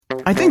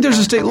I think there's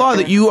a state law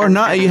that you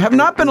have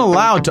not been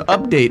allowed to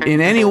update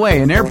in any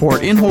way an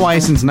airport in Hawaii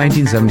since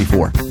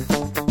 1974.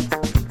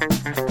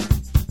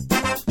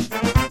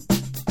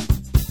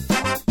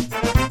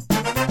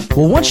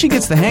 Well, once she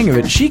gets the hang of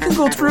it, she can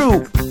go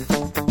through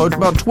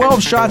about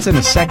 12 shots in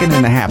a second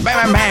and a half.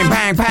 Bang, bang,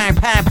 bang, bang,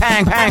 bang,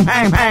 bang, bang,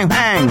 bang, bang,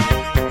 bang.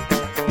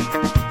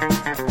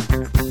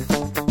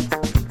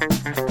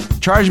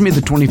 Charge me the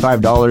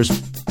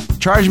 $25.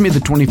 Charge me the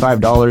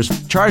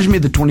 $25. Charge me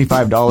the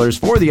 $25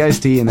 for the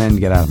iced tea and then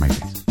get out of my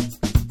face.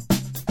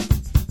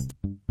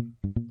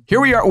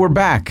 Here we are. We're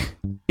back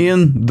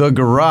in the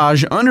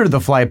garage under the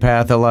flight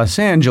path at Los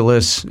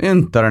Angeles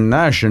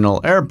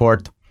International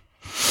Airport.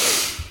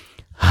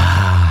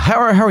 How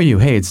are you?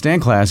 Hey, it's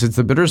Dan Class. It's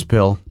the Bitterest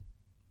Pill.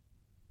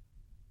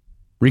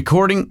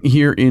 Recording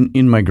here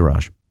in my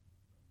garage.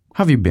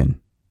 How have you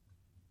been?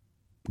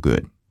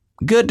 Good.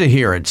 Good to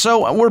hear it.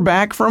 So we're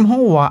back from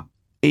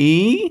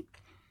Hawaii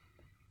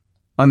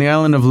on the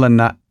island of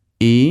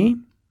Lanai.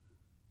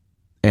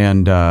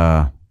 And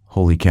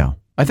holy cow.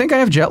 I think I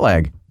have jet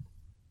lag.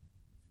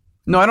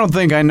 No, I don't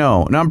think I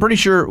know. No, I'm pretty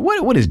sure.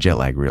 What is jet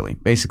lag really?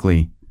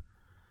 Basically,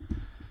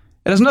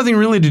 it has nothing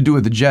really to do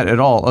with the jet at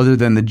all, other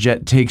than the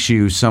jet takes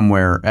you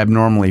somewhere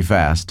abnormally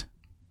fast.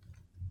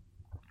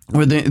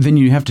 Or then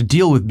you have to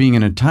deal with being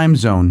in a time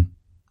zone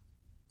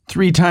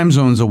 3 time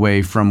zones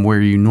away from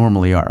where you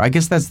normally are. I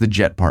guess that's the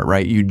jet part,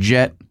 right? You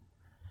jet.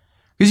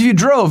 Because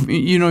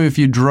if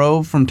you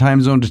drove from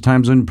time zone to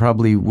time zone, it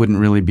probably wouldn't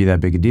really be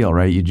that big a deal,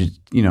 right? You just,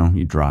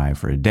 you drive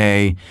for a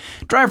day,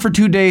 drive for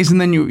 2 days,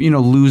 and then you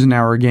lose an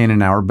hour, gain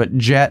an hour. But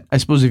jet, I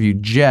suppose if you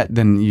jet,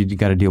 then you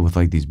got to deal with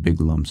like these big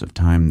lumps of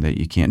time that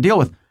you can't deal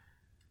with.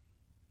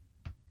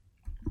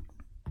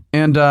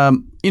 And,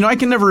 I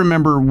can never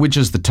remember which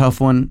is the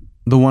tough one,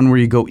 the one where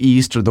you go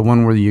east or the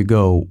one where you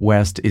go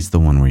west. It's the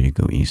one where you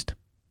go east.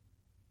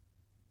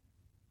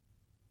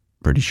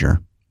 Pretty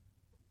sure.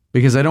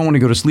 Because I don't want to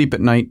go to sleep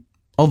at night.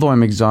 Although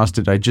I'm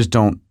exhausted, I just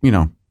don't,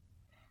 and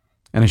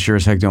I sure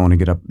as heck don't want to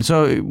get up.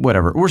 So,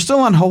 whatever. We're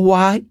still on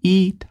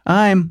Hawaii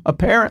time,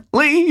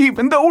 apparently,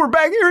 even though we're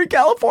back here in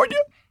California.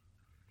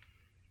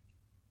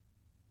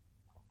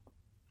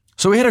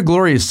 So we had a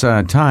glorious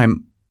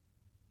time.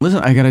 Listen,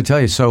 I got to tell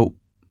you, so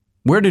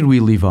where did we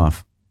leave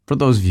off? For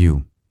those of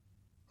you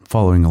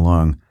following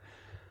along.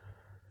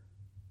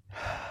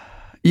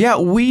 Yeah,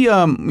 we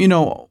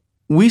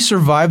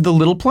survived the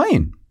little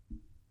plane.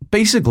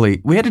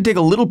 Basically, we had to take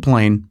a little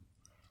plane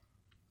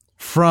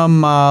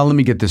from, let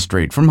me get this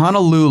straight, from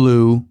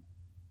Honolulu.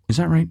 Is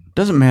that right?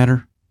 Doesn't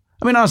matter.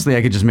 I mean, honestly,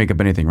 I could just make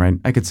up anything, right?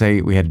 I could say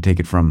we had to take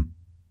it from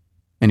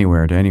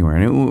anywhere to anywhere.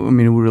 And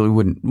it really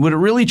wouldn't. Would it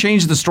really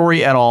change the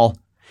story at all?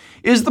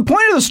 Is the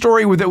point of the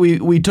story that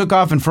we took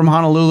off and from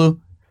Honolulu?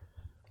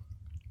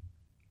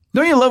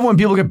 Don't you love when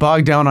people get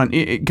bogged down on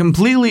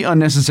completely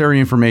unnecessary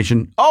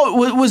information? Oh,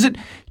 was it?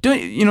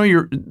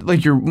 Your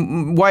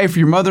wife,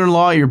 your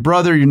mother-in-law, your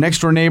brother, your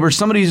next-door neighbor.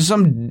 Somebody's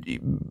trying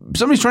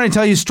to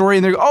tell you a story,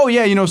 and they go, "Oh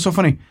yeah, so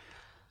funny."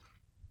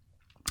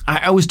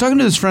 I was talking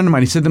to this friend of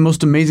mine. He said the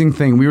most amazing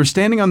thing. We were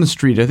standing on the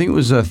street. I think it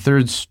was was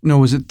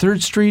it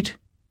 3rd Street?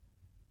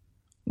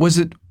 Was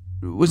it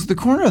the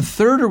corner of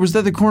 3rd or was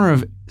that the corner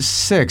of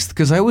 6th?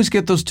 Because I always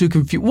get those two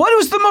confused. What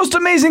was the most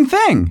amazing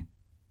thing?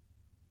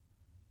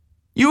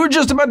 You were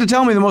just about to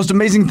tell me the most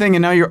amazing thing,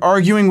 and now you're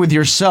arguing with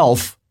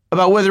yourself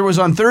about whether it was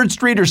on 3rd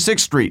Street or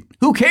 6th Street.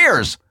 Who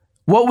cares?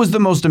 What was the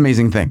most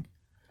amazing thing?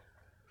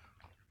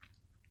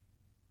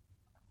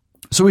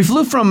 So we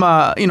flew from,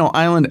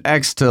 Island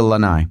X to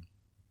Lanai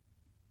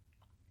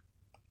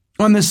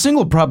on this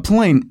single prop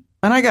plane,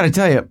 and I got to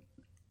tell you,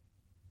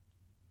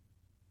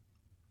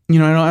 I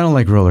don't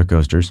like roller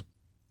coasters.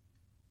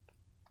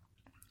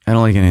 I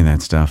don't like any of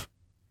that stuff.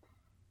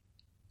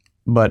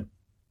 But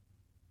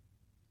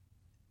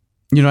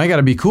I got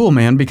to be cool,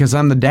 man, because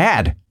I'm the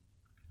dad.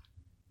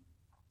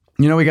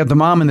 We got the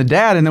mom and the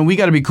dad, and then we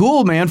got to be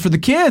cool, man, for the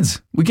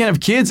kids. We can't have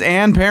kids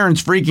and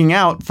parents freaking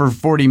out for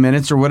 40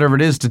 minutes or whatever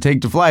it is to take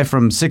to fly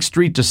from 6th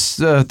Street to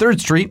 3rd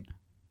Street,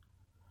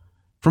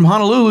 from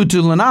Honolulu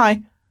to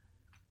Lanai.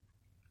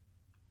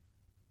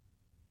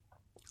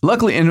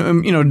 Luckily,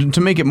 and,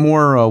 to make it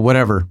more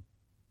whatever,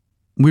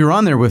 we were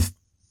on there with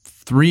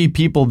 3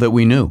 people that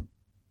we knew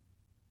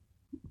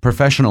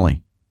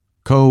professionally,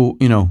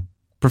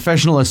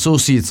 professional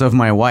associates of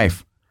my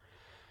wife.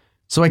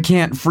 So I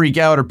can't freak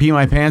out or pee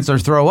my pants or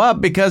throw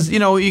up because, you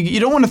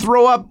don't want to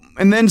throw up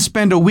and then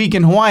spend a week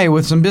in Hawaii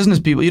with some business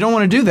people. You don't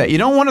want to do that. You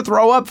don't want to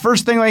throw up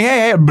first thing like,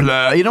 hey,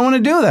 blah. You don't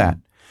want to do that.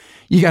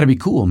 You got to be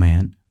cool,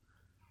 man.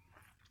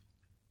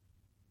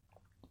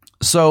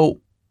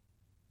 So,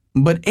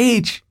 but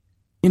H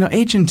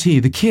and T,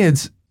 the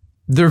kids,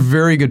 they're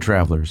very good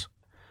travelers.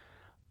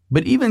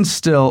 But even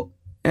still,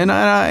 and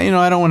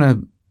I don't want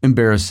to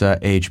embarrass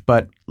H,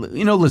 but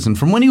listen,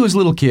 from when he was a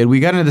little kid, we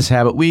got into this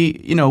habit.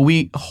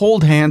 We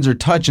hold hands or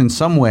touch in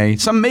some way,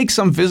 make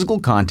some physical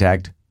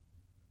contact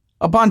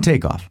upon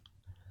takeoff.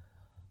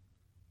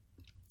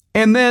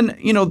 And then,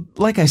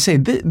 like I say,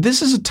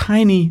 this is a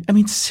tiny,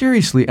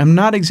 seriously, I'm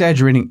not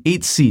exaggerating,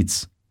 8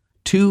 seats,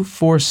 2,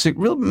 4, 6,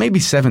 maybe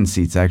 7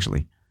 seats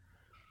actually.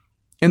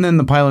 And then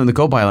the pilot and the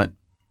co-pilot.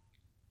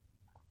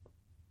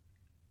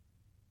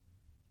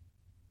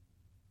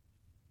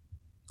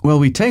 Well,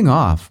 we take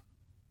off.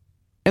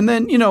 And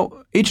then,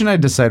 H and I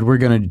decide we're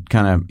going to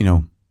kind of,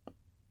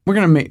 we're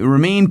going to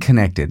remain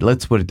connected.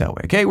 Let's put it that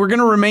way. Okay. We're going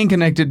to remain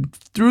connected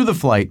through the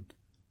flight.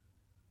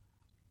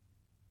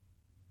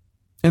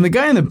 And the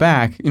guy in the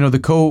back,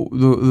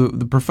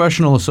 the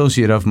professional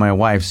associate of my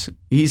wife's,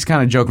 he's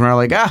kind of joking around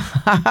like,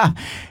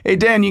 hey,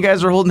 Dan, you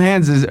guys are holding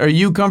hands. Are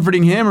you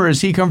comforting him or is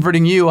he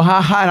comforting you?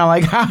 Ha ha. And I'm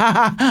like,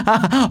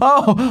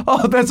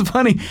 oh, that's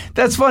funny.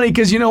 That's funny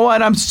because you know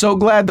what? I'm so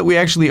glad that we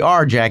actually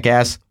are,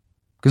 jackass,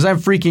 because I'm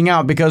freaking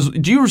out because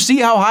do you see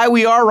how high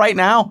we are right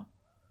now?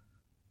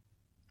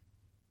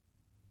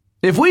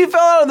 If we fell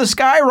out of the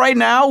sky right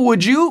now,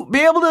 would you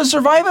be able to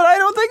survive it? I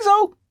don't think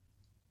so.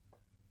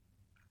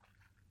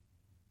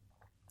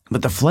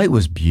 But the flight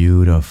was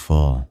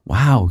beautiful.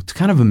 Wow, it's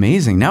kind of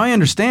amazing. Now I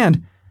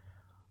understand.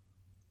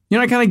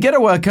 I kind of get it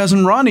why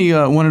Cousin Ronnie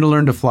wanted to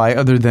learn to fly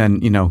other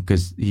than,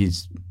 because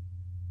he's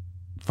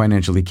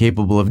financially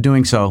capable of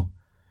doing so.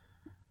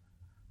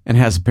 And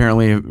has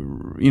apparently,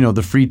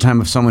 the free time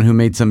of someone who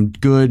made some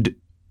good,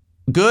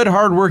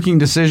 hardworking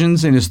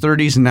decisions in his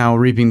 30s and now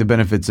reaping the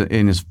benefits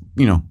in his,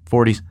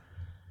 40s.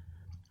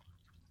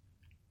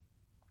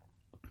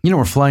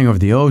 We're flying over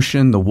the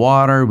ocean, the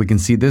water. We can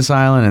see this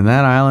island and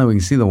that island. We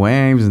can see the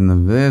waves and the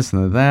this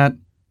and the that.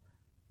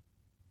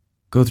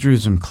 Go through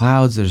some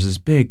clouds. There's this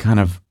big kind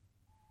of...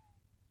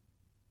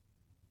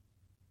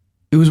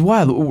 It was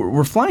wild.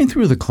 We're flying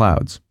through the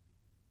clouds.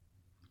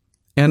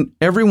 And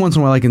every once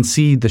in a while I can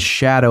see the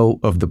shadow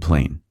of the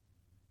plane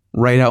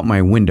right out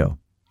my window.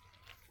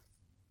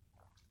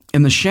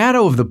 And the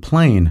shadow of the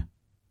plane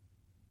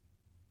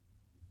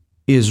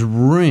is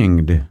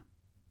ringed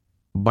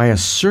by a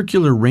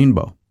circular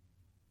rainbow.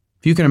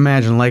 If you can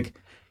imagine,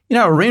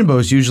 a rainbow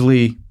is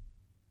usually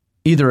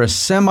either a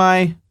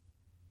semi-circle,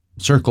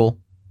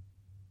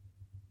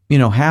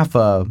 half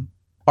a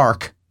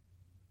arch.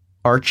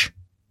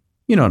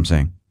 You know what I'm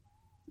saying?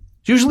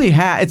 It's usually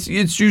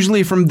it's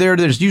usually from there.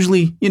 There's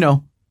usually,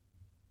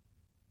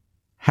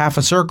 half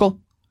a circle.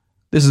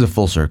 This is a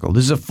full circle.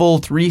 This is a full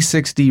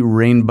 360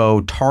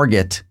 rainbow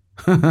target.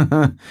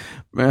 That's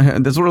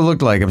what it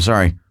looked like. I'm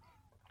sorry.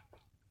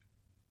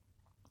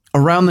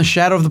 Around the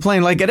shadow of the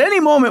plane. Like at any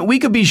moment, we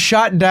could be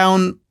shot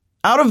down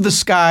out of the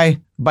sky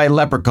by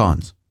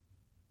leprechauns.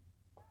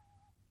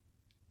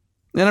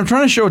 And I'm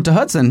trying to show it to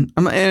Hudson.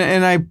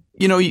 And I,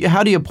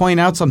 how do you point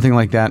out something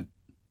like that?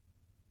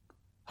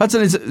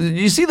 Hudson, do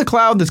you see the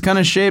cloud that's kind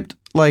of shaped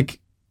like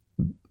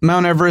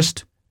Mount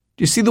Everest?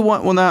 Do you see the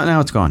one? Well, now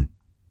it's gone.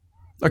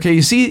 Okay,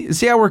 you see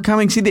how we're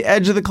coming? See the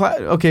edge of the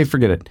cloud? Okay,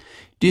 forget it.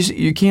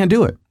 You can't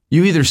do it.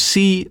 You either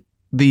see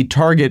the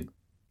target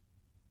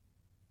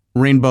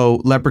rainbow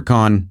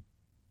leprechaun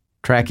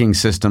tracking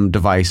system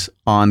device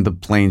on the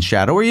plane's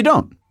shadow or you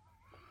don't.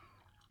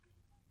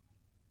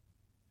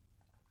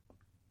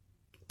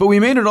 But we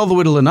made it all the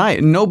way to Lanai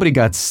and nobody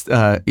got,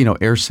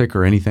 airsick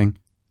or anything.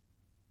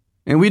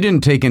 And we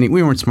didn't take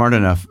we weren't smart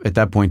enough at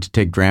that point to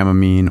take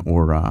Dramamine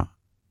or,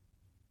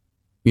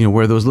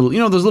 wear those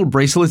little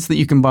bracelets that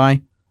you can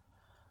buy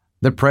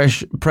that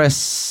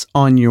press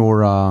on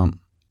your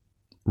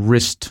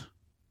wrist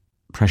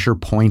pressure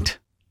point.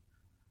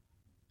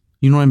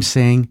 You know what I'm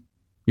saying?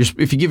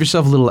 If you give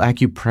yourself a little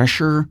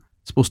acupressure,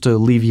 it's supposed to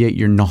alleviate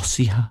your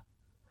nausea.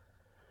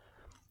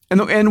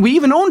 And we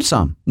even owned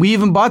some. We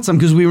even bought some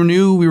because we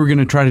knew we were going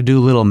to try to do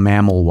a little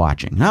mammal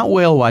watching. Not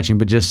whale watching,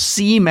 but just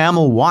sea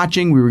mammal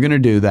watching. We were going to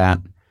do that.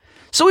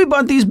 So we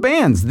bought these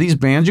bands. These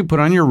bands you put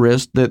on your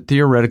wrist that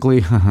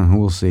theoretically,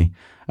 we'll see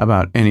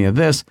about any of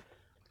this.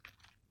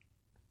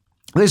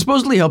 They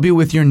supposedly help you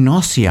with your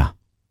nausea.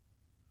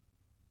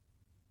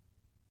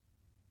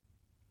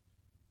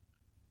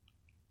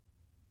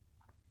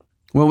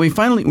 Well, we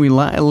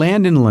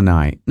land in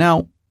Lanai.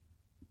 Now,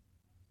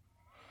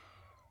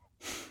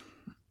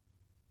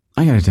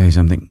 I got to tell you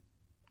something.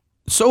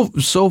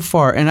 So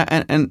far,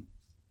 and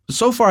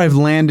so far I've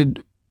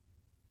landed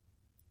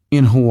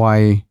in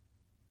Hawaii,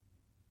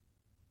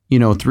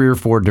 3 or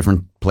 4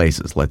 different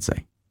places, let's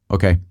say.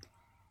 Okay.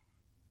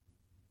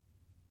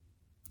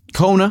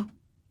 Kona,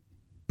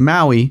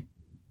 Maui,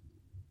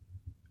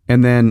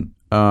 and then,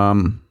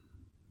 I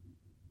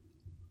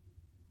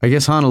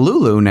guess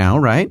Honolulu now,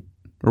 right?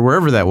 Or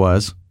wherever that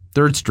was,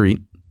 3rd Street,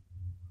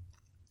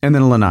 and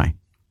then Lanai.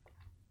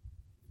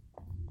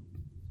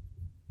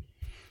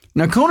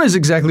 Now, Kona is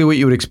exactly what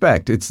you would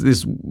expect. It's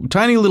this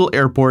tiny little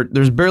airport.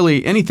 There's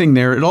barely anything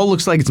there. It all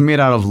looks like it's made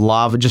out of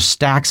lava, just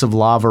stacks of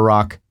lava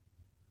rock.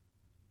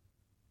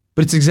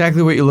 But it's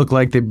exactly what you look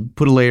like. They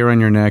put a layer on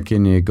your neck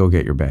and you go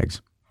get your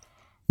bags.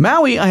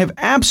 Maui, I have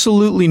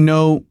absolutely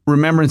no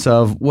remembrance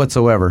of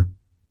whatsoever.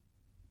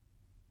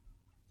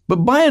 But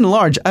by and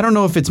large, I don't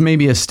know if it's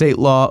maybe a state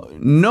law.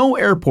 No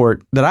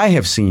airport that I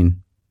have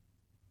seen,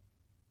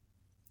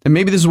 and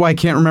maybe this is why I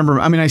can't remember.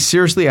 I mean, I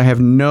have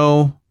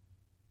no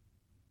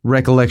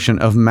recollection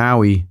of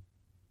Maui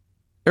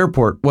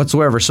airport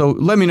whatsoever. So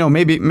let me know.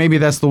 Maybe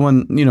that's the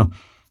one,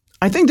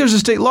 I think there's a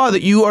state law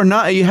that you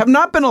have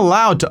not been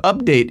allowed to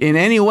update in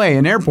any way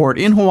an airport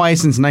in Hawaii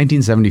since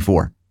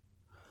 1974.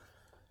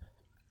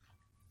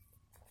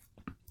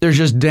 They're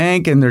just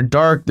dank and they're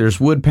dark. There's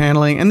wood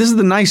paneling. And this is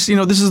the nice,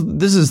 this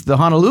is the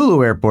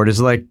Honolulu airport. It's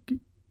like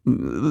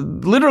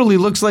literally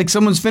looks like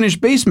someone's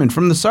finished basement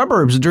from the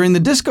suburbs during the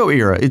disco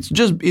era.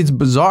 It's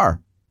bizarre.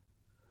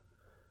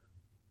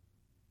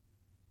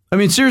 I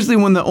mean, seriously,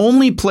 when the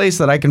only place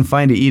that I can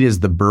find to eat is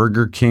the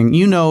Burger King,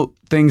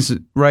 things,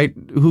 right?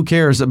 Who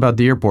cares about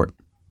the airport?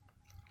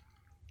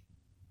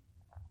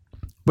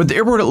 But the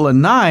airport at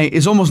Lanai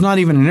is almost not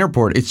even an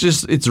airport.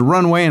 It's a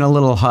runway and a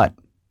little hut.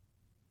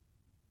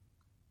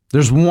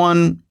 There's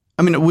one,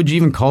 would you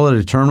even call it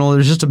a terminal?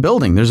 There's just a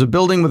building. There's a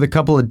building with a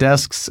couple of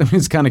desks.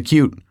 It's kind of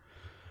cute.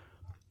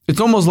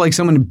 It's almost like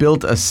someone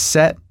built a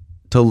set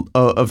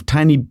of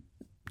tiny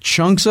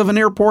chunks of an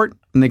airport,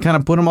 and they kind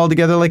of put them all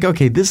together like,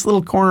 okay, this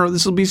little corner,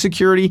 this will be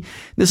security.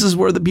 This is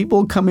where the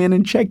people come in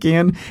and check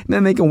in, and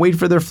then they can wait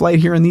for their flight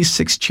here in these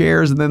 6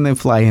 chairs, and then they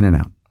fly in and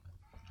out.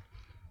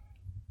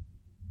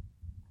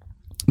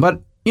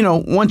 But,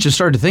 once you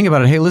start to think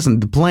about it, hey, listen,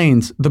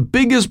 the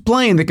biggest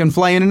plane that can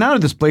fly in and out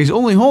of this place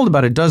only hold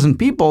about a dozen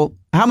people.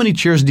 How many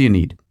chairs do you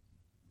need?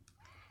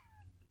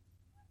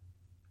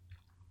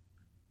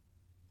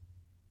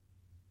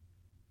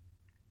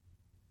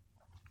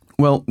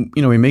 Well,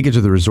 we make it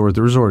to the resort.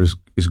 The resort is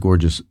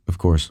gorgeous, of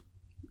course.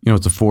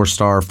 It's a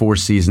 4-star, 4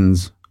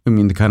 seasons.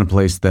 The kind of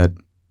place that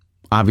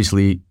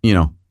obviously,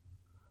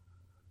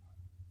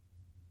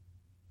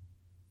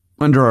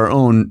 under our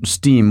own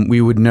steam,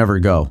 we would never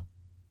go.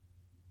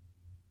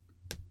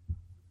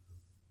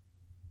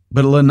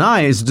 But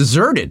Lanai is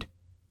deserted.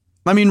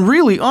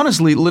 Really,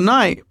 honestly,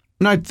 Lanai,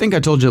 and I think I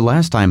told you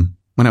last time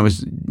when I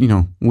was,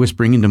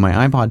 whispering into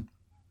my iPod.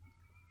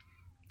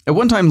 At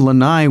one time,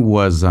 Lanai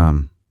was,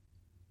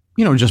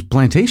 just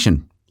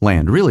plantation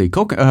land, really.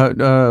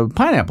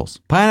 Pineapples.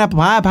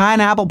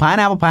 Pineapple.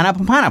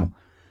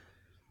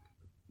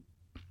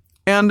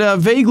 And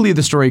vaguely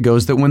the story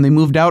goes that when they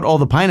moved out all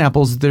the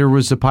pineapples, there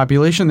was a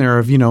population there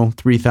of,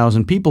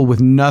 3,000 people with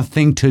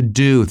nothing to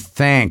do.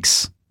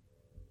 Thanks.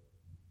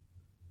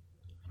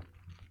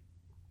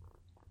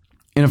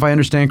 And if I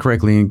understand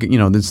correctly,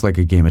 this is like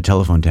a game of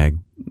telephone tag,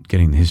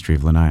 getting the history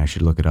of Lanai. I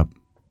should look it up.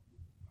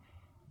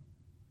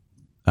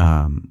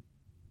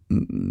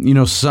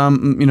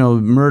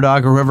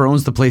 Murdoch or whoever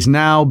owns the place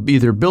now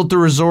either built the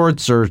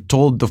resorts or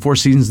told the Four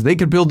Seasons they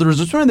could build the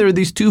resorts. Remember, there are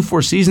these 2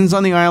 Four Seasons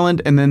on the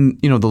island, and then,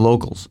 the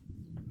locals.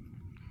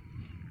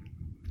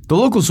 The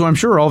locals, who I'm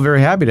sure are all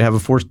very happy to have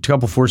a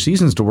couple Four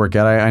Seasons to work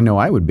at. I know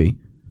I would be.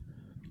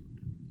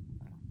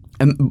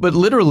 But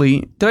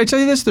literally, did I tell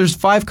you this? There's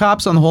 5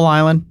 cops on the whole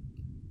island.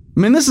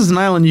 This is an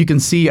island you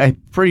can see,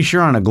 I'm pretty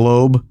sure, on a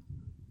globe.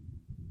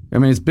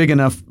 It's big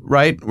enough,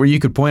 right, where you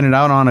could point it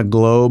out on a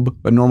globe,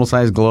 a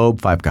normal-sized globe,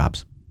 5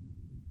 cops.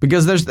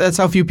 Because that's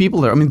how few people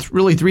there.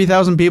 Really,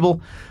 3,000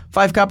 people,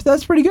 5 cops,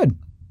 that's pretty good.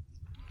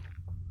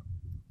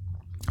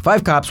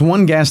 5 cops,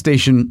 1 gas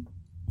station,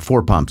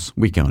 4 pumps.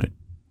 We counted.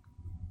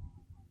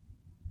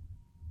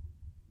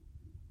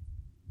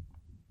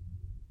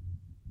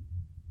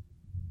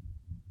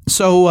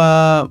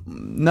 So,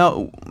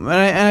 no, and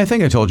I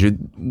think I told you,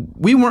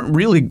 we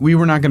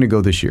were not going to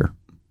go this year.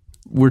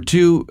 We're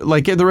too,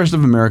 like the rest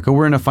of America,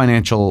 we're in a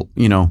financial,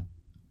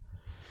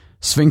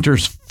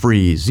 sphincters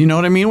freeze. You know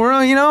what I mean?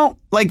 We're,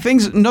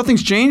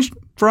 nothing's changed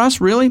for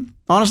us, really,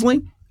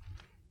 honestly.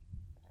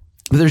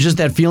 But there's just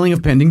that feeling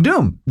of pending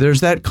doom.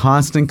 There's that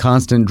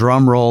constant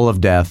drum roll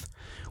of death.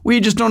 We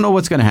just don't know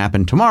what's going to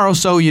happen tomorrow.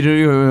 So,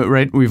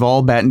 right, we've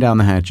all battened down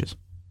the hatches.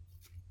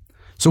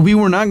 So we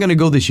were not going to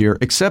go this year,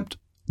 except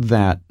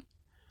that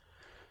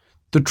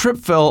the trip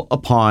fell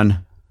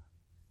upon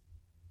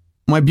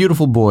my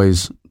beautiful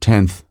boy's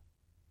 10th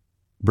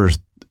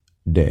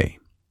birthday.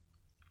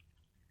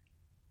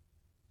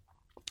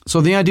 So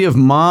the idea of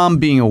mom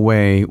being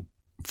away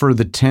for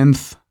the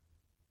 10th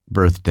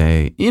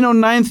birthday,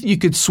 9th, you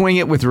could swing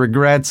it with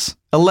regrets.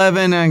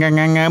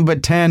 11,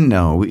 but 10,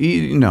 no,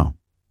 we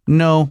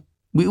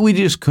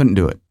just couldn't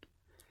do it.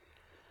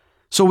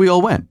 So we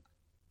all went.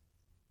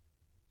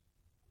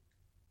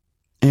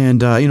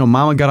 And,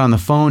 Mama got on the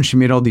phone. She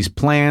made all these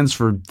plans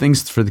for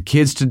things for the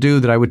kids to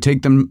do that I would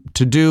take them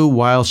to do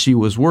while she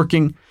was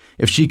working.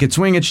 If she could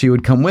swing it, she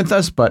would come with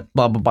us, but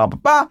blah, blah, blah, blah,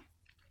 blah.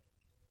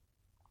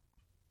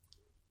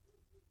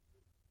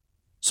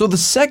 So the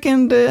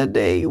second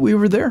day we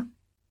were there,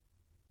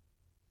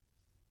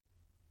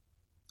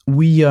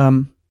 we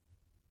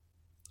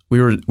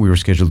were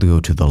scheduled to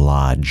go to the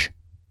lodge.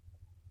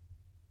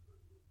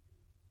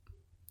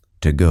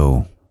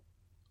 The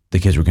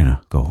kids were going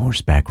to go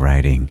horseback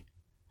riding.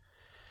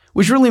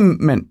 Which really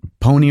meant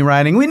pony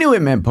riding. We knew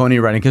it meant pony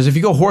riding because if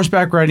you go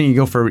horseback riding, you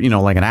go for,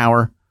 like an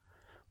hour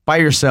by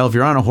yourself.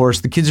 You're on a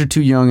horse. The kids are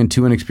too young and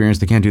too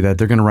inexperienced. They can't do that.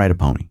 They're going to ride a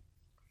pony.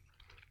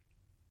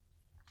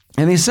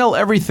 And they sell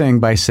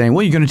everything by saying,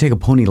 well, you're going to take a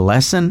pony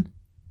lesson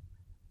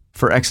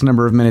for X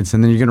number of minutes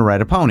and then you're going to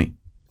ride a pony.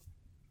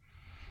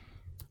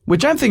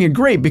 which I'm thinking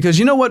great because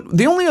you know what?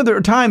 The only other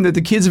time that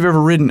the kids have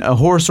ever ridden a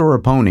horse or a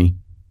pony,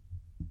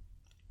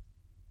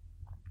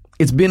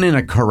 it's been in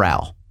a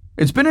corral.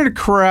 It's been in a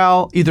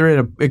corral either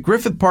at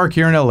Griffith Park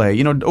here in LA,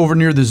 you know, over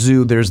near the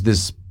zoo. There's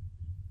this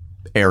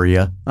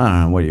area. I don't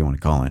know. What do you want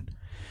to call it?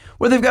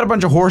 Where they've got a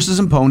bunch of horses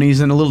and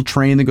ponies and a little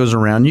train that goes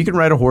around. You can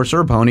ride a horse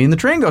or a pony and the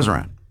train goes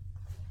around.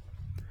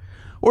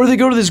 Or they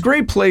go to this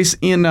great place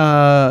in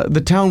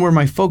the town where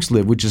my folks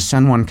live, which is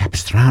San Juan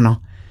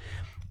Capistrano.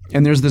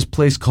 And there's this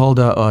place called,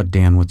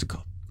 Dan, what's it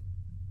called?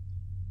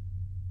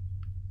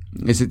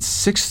 Is it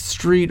 6th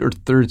Street or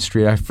 3rd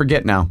Street? I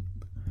forget now.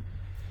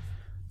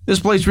 This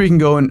place where you can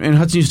go, and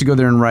Hudson used to go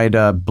there and ride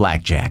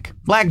Blackjack.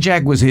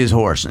 Blackjack was his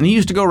horse, and he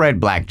used to go ride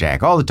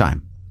Blackjack all the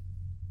time.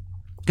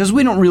 Because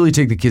we don't really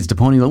take the kids to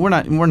Ponyland.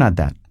 We're not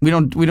that. We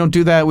don't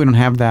do that. We don't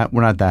have that.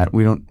 We're not that.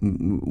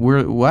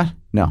 We're what?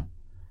 No.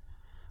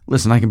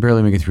 Listen, I can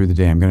barely make it through the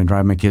day. I'm going to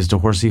drive my kids to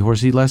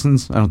horsey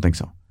lessons? I don't think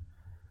so.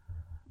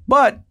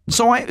 But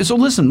so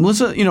listen,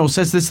 Melissa, you know,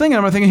 says this thing,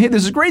 and I'm thinking, hey,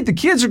 this is great. The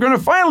kids are going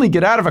to finally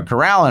get out of a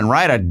corral and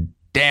ride a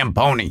damn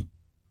pony.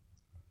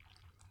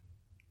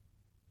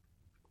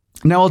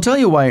 Now, I'll tell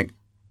you why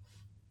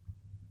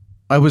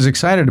I was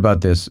excited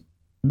about this.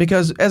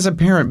 Because as a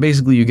parent,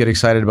 basically, you get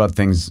excited about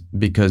things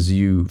because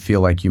you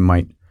feel like you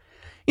might,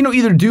 you know,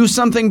 either do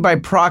something by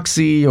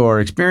proxy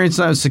or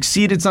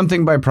succeed at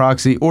something by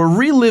proxy or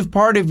relive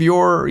part of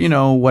your, you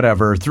know,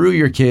 whatever through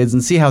your kids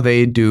and see how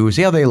they do,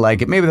 see how they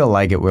like it. Maybe they'll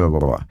like it. Blah, blah,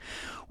 blah.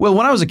 Well,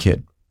 when I was a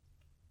kid,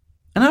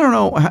 and I don't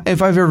know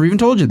if I've ever even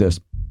told you this,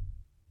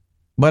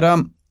 but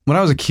when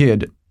I was a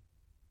kid,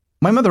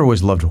 my mother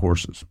always loved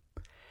horses.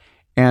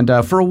 And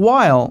for a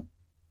while,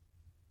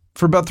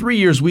 for about 3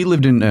 years, we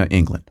lived in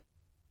England.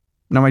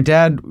 Now, my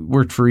dad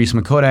worked for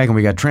Eastman Kodak, and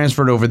we got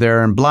transferred over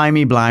there, and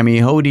blimey,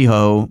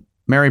 ho-de-ho,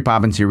 Mary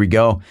Poppins, here we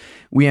go.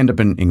 We end up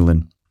in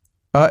England.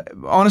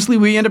 Honestly,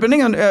 we end up in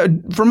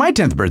England for my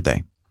 10th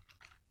birthday.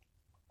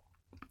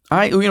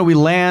 We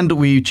land,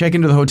 we check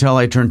into the hotel,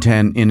 I turn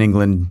 10 in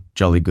England,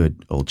 jolly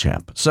good old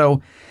chap.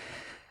 So,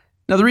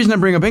 now the reason I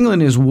bring up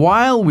England is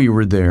while we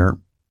were there,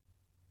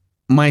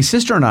 my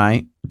sister and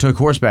I took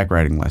horseback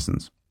riding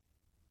lessons.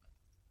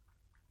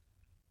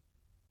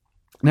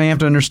 Now, you have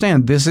to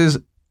understand, this is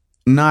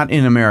not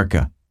in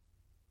America.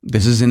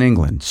 This is in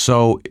England.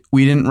 So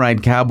we didn't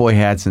ride cowboy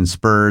hats and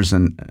spurs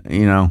and,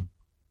 you know,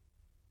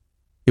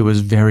 it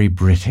was very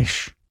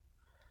British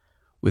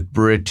with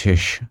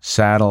British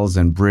saddles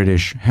and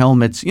British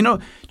helmets. You know,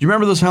 do you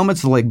remember those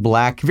helmets, like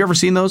black? Have you ever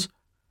seen those?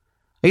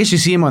 I guess you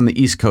see them on the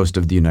East Coast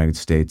of the United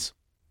States.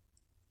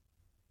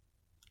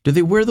 Do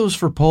they wear those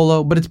for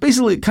polo? But it's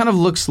basically, it kind of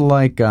looks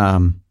like,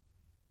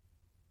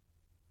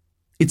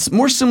 it's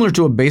more similar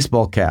to a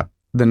baseball cap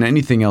than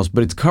anything else,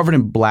 but it's covered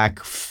in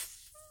black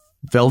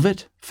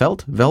velvet.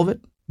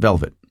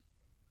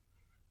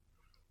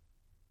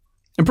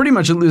 And pretty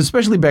much,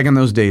 especially back in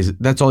those days,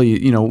 that's all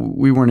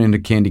we weren't into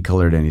candy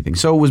colored anything.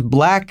 So it was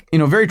black,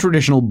 very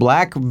traditional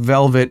black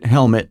velvet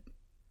helmet.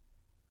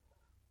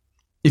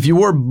 If you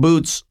wore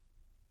boots,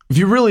 if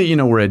you really,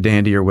 were a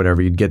dandy or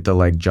whatever, you'd get the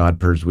like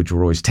jodhpurs, which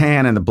were always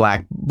tan, and the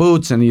black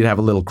boots, and you'd have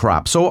a little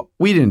crop. So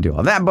we didn't do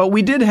all that, but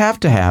we did have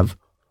to have,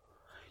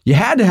 you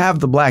had to have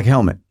the black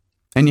helmet.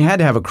 And you had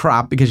to have a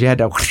crop because you had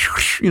to,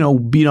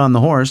 beat on the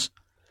horse.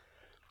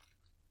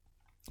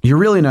 You're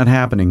really not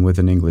happening with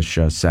an English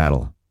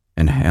saddle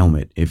and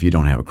helmet if you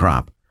don't have a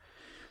crop.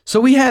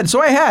 So I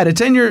had a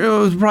 10-year, it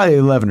was probably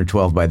 11 or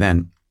 12 by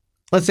then.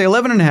 Let's say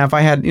 11 and a half. I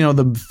had,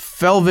 the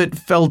velvet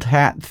felt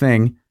hat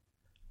thing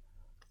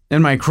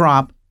and my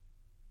crop,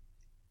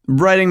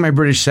 riding my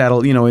British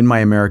saddle, in my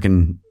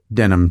American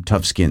denim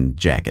tough skin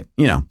jacket,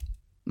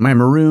 my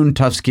maroon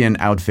tough skin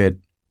outfit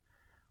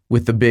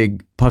with the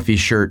big puffy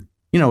shirt.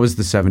 It was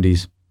the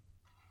 70s.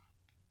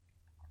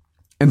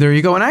 And there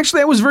you go. And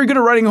actually, I was very good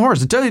at riding a horse.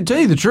 To tell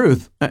you the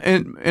truth,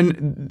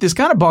 and this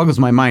kind of boggles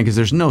my mind because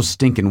there's no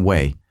stinking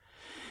way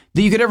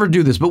that you could ever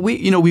do this. But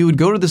we would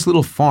go to this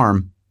little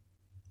farm,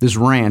 this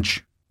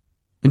ranch,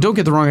 and don't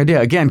get the wrong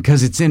idea, again,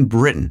 because it's in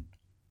Britain.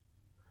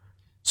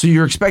 So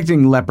you're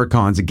expecting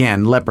leprechauns to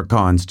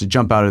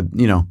jump out of,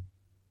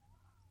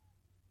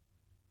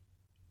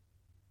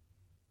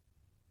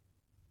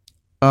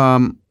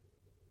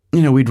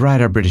 we'd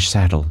ride our British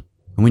saddle.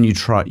 And when you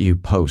trot, you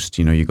post,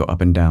 you go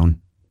up and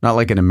down. Not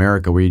like in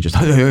America where you just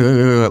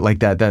like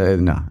that.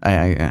 No,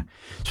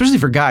 especially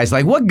for guys.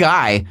 Like what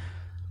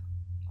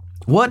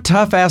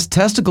tough-ass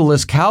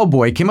testicleless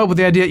cowboy came up with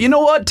the idea, you know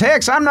what,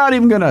 Tex, I'm not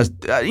even going to,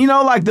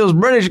 like those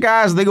British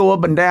guys, they go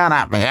up and down.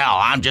 Hell,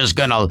 I'm just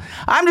going to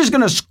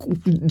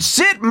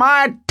sit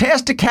my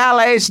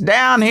testicles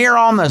down here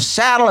on the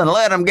saddle and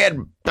let them get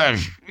the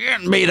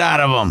shit beat out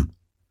of them.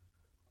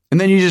 And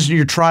then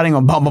you're trotting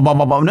on bum, bum, bum,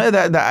 bum, bum. No,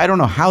 I don't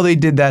know how they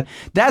did that.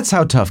 That's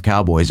how tough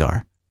cowboys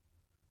are.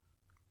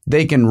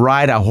 They can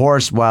ride a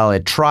horse while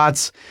it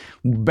trots,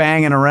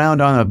 banging around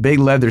on a big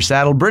leather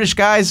saddle. British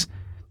guys,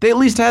 they at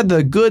least had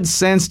the good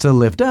sense to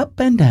lift up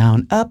and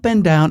down, up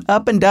and down,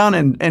 up and down,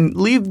 and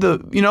leave the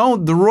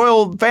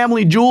royal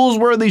family jewels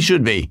where they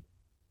should be.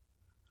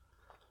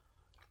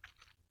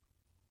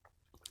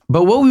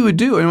 But what we would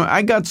do, and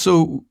I got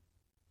so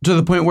to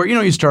the point where,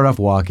 you start off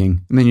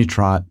walking, and then you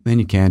trot, then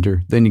you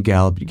canter, then you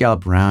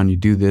gallop around, you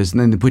do this,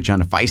 and then they put you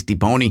on a feisty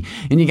pony,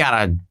 and you got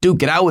to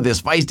duke it out with this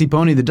feisty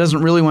pony that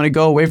doesn't really want to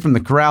go away from the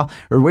corral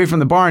or away from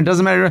the barn.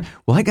 Doesn't matter.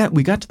 Well,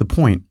 we got to the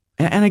point,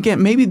 and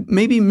again, maybe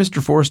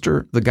Mr.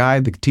 Forster,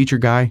 the teacher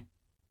guy,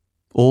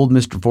 old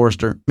Mr.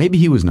 Forster, maybe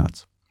he was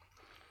nuts.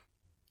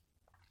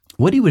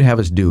 What he would have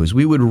us do is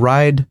we would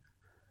ride,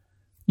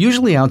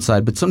 usually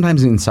outside, but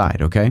sometimes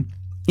inside, okay?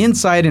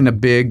 Inside in a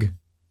big,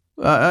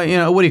 what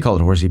do you call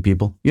it, horsey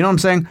people? You know what I'm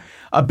saying?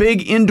 A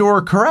big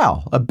indoor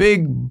corral, a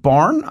big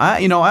barn.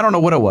 I don't know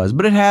what it was,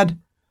 but it had,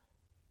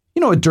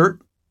 a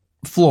dirt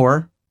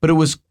floor, but it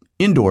was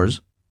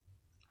indoors.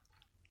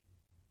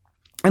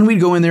 And we'd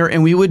go in there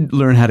and we would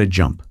learn how to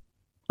jump,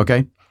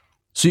 okay?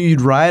 So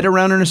you'd ride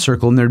around in a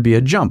circle and there'd be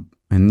a jump.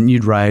 And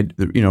you'd ride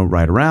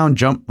around,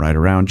 jump, ride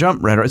around,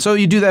 jump, ride around. So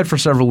you do that for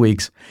several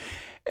weeks.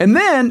 And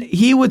then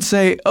he would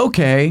say,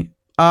 okay,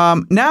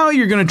 now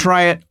you're going to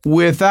try it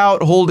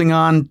without holding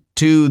on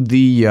to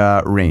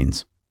the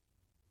reins.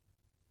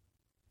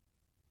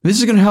 This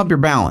is going to help your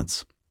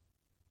balance.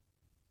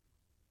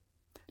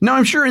 Now,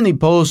 I'm sure in the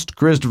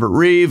post-Christopher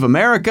Reeve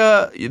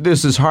America,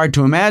 this is hard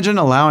to imagine,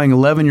 allowing an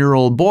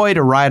 11-year-old boy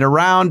to ride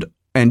around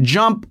and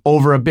jump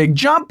over a big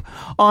jump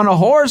on a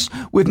horse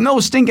with no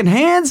stinking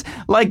hands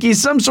like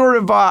he's some sort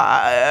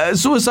of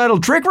suicidal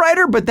trick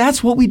rider, but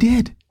that's what we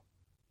did.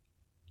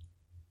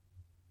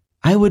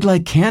 I would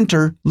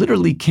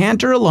literally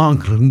canter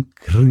along, clink,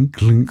 clink,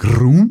 clink,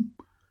 clink,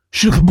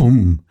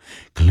 shakaboom,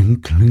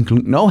 clink, clink,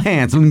 clink, no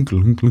hands, clink,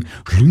 clink, clink,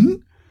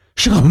 clink,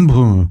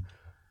 shakaboom.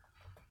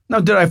 Now,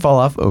 did I fall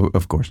off? Oh,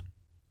 of course.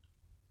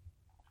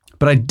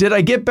 But did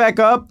I get back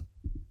up?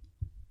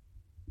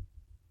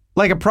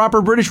 Like a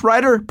proper British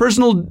rider?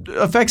 Personal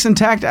effects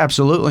intact?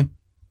 Absolutely.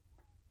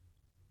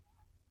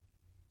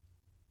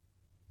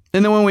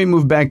 And then when we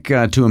moved back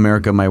to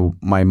America, my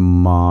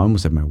mom, I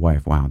almost said my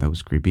wife. Wow, that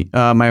was creepy.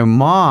 My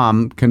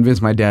mom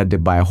convinced my dad to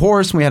buy a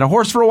horse. We had a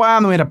horse for a while,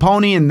 and then we had a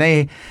pony, and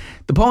the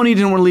pony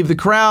didn't want to leave the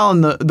corral,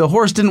 and the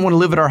horse didn't want to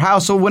live at our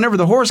house. So whenever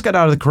the horse got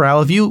out of the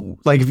corral, if you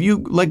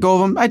let go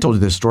of him, I told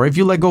you this story. If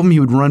you let go of him, he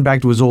would run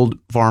back to his old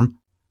farm.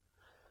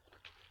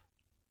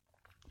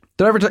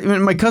 Did I ever tell you?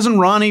 My cousin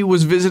Ronnie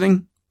was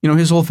visiting.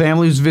 His whole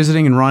family was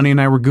visiting, and Ronnie and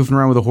I were goofing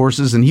around with the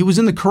horses, and he was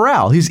in the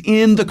corral. He's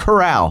in the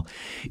corral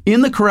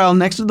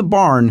next to the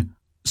barn,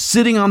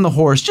 sitting on the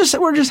horse.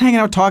 We're just hanging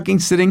out, talking,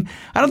 sitting.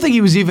 I don't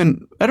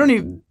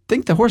even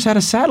think the horse had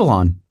a saddle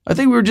on. I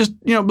think we were just,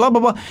 blah, blah,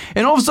 blah.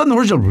 And all of a sudden, the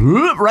horse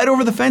just right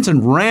over the fence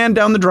and ran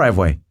down the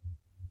driveway.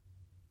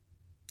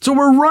 So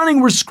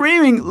we're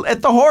screaming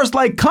at the horse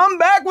like, come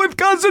back with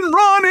cousin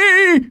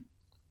Ronnie.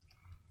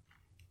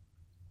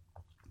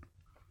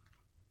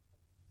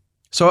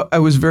 So I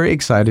was very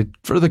excited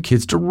for the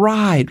kids to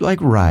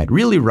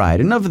really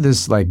ride. Enough of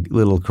this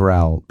little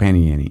corral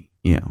panty-anny,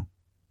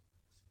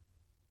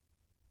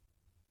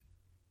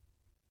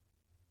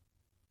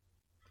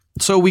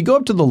 So we go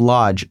up to the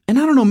lodge, and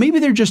I don't know, maybe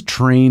they're just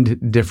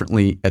trained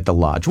differently at the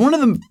lodge. One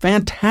of the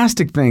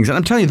fantastic things, and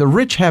I'm telling you, the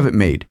rich have it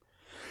made.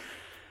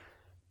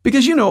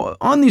 Because,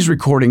 on these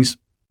recordings,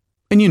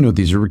 and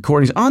these are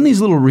recordings, on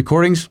these little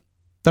recordings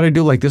that I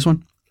do like this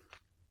one,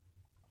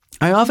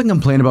 I often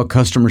complain about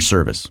customer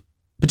service.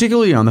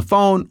 Particularly on the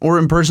phone or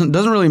in person, it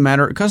doesn't really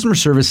matter. Customer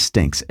service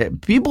stinks.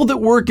 People that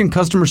work in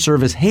customer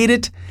service hate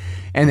it,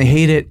 and they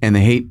hate it, and they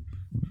hate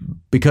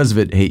because of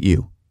it, hate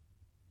you.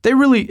 They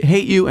really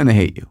hate you, and they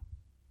hate you.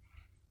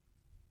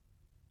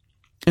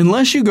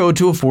 Unless you go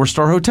to a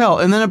 4-star hotel.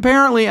 And then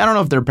apparently, I don't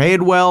know if they're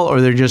paid well or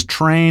they're just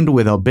trained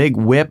with a big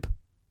whip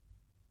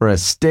or a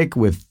stick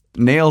with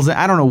nails.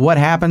 I don't know what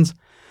happens.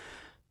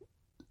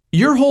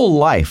 Your whole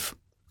life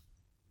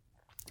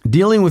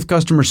dealing with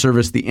customer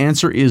service, the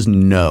answer is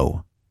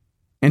no.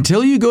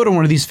 Until you go to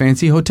one of these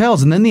fancy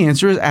hotels, and then the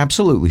answer is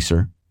absolutely,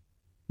 sir.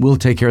 We'll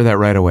take care of that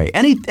right away.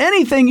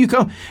 Anything you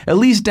come, at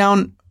least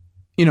down,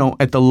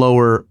 at the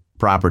lower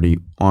property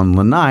on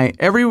Lanai,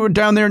 everywhere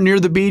down there near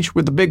the beach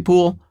with the big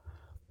pool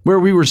where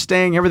we were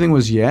staying, everything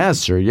was, yes,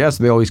 sir, yes.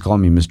 They always call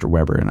me Mr.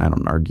 Weber, and I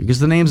don't argue because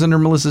the name's under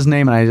Melissa's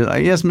name,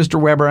 and yes, Mr.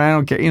 Weber, I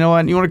don't care. You know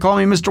what? You want to call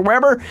me Mr.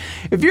 Weber?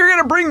 If you're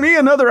going to bring me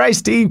another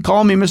iced tea,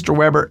 call me Mr.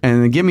 Weber,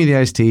 and then give me the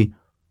iced tea.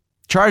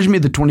 Charge me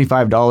the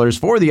 $25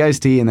 for the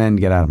iced tea and then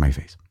get out of my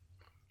face.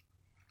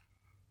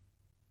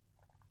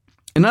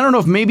 And I don't know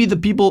if maybe the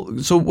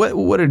people, so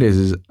what it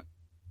is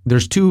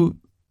there's 2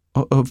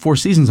 Four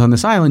Seasons on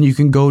this island. You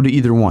can go to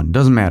either one.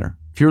 Doesn't matter.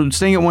 If you're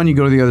staying at one, you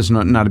go to the other. It's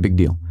not a big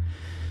deal.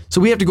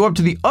 So we have to go up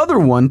to the other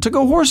one to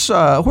go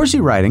horsey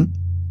riding.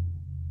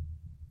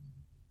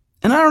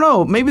 And I don't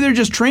know, maybe they're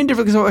just trained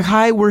differently. So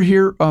hi, we're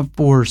here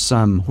for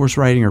some horse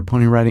riding or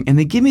pony riding. And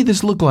they give me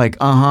this look like,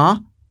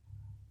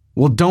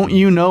 well, don't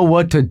you know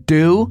what to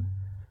do?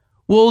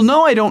 Well,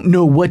 no, I don't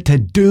know what to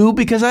do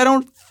because I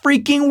don't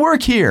freaking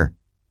work here.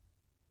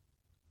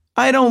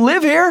 I don't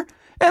live here,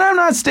 and I'm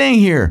not staying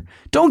here.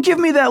 Don't give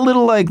me that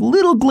little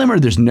glimmer.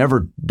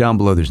 Down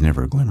below, there's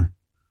never a glimmer.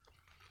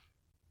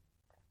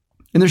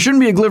 And there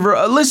shouldn't be a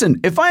glimmer. Listen,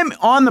 if I'm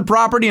on the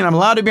property and I'm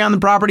allowed to be on the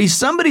property,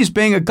 somebody's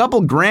paying a couple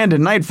grand a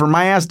night for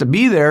my ass to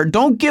be there.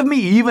 Don't give me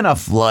even a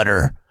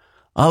flutter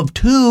of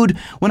tood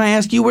when I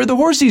ask you where the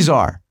horsies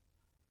are.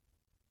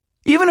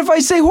 Even if I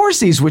say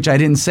horsies, which I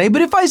didn't say,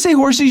 but if I say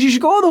horsies, you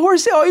should go, oh, the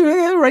horse, oh,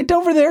 you're right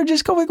over there.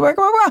 Just go,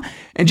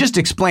 and just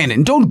explain it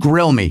and don't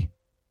grill me.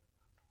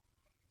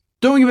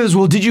 Don't give me this.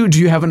 Well, do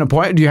you have an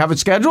appointment? Do you have it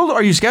scheduled?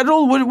 Are you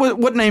scheduled?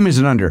 What name is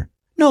it under?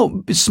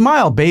 No,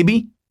 smile,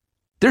 baby.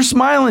 They're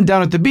smiling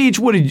down at the beach.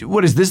 What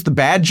is this, the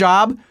bad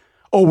job?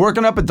 Oh,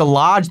 working up at the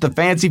lodge, the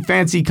fancy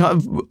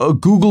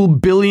Google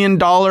 $1 billion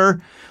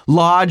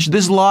lodge.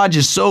 This lodge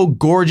is so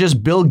gorgeous.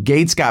 Bill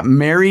Gates got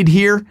married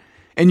here.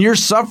 And you're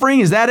suffering?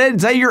 Is that it?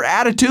 Is that your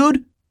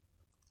attitude?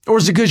 Or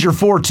is it because you're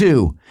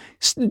 4'2"?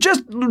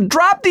 Just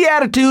drop the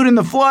attitude and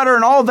the flutter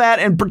and all that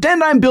and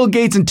pretend I'm Bill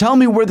Gates and tell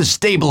me where the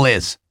stable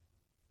is.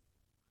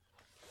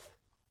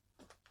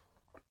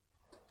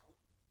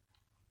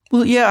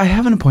 Well, yeah, I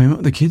have an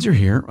appointment. The kids are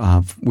here.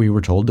 We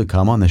were told to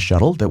come on the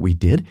shuttle that we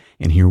did,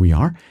 and here we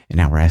are. And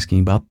now we're asking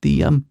about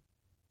the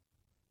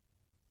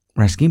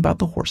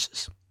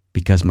horses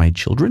because my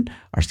children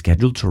are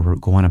scheduled to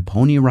go on a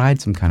pony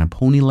ride, some kind of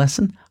pony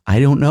lesson. I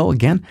don't know.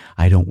 Again,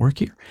 I don't work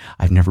here.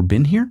 I've never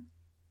been here.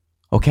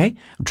 Okay,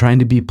 I'm trying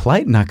to be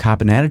polite, not cop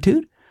an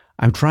attitude.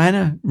 I'm trying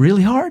to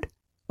really hard.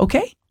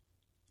 Okay.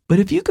 But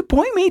if you could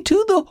point me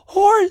to the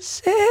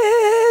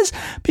horses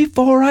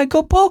before I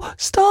go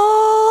postal.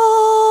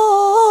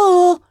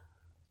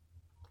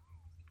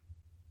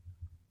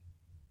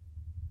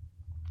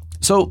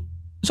 So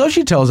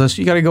she tells us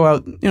you got to go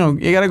out,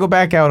 you got to go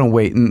back out and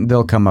wait and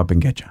they'll come up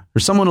and get you. Or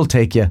someone will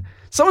take you.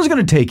 Someone's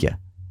going to take you.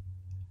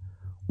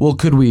 Well,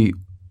 should we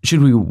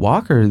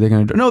walk or are they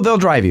going to? No, they'll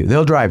drive you.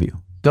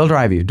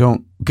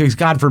 Don't, because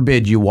God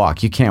forbid you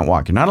walk. You can't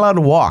walk. You're not allowed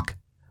to walk.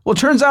 Well, it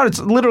turns out it's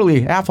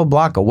literally half a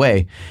block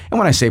away. And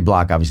when I say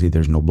block, obviously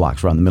there's no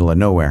blocks. We're out in the middle of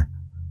nowhere.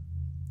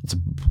 It's a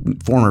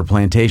former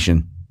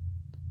plantation.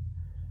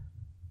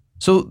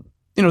 So,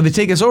 they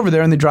take us over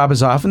there and they drop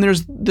us off. And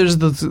there's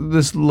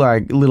this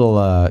like little,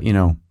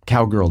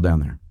 cowgirl down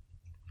there.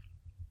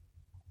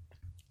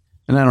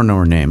 And I don't know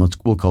her name.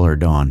 We'll call her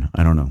Dawn.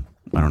 I don't know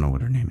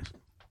what her name is.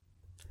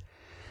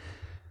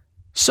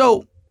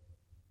 So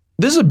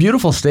this is a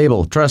beautiful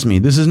stable. Trust me,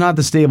 this is not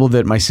the stable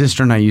that my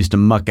sister and I used to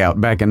muck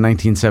out back in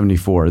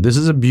 1974. This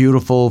is a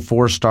beautiful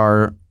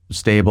 4-star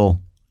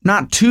stable.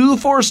 Not too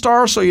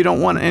 4-star, so you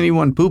don't want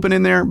anyone pooping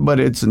in there,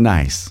 but it's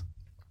nice.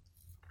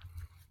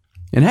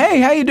 And hey,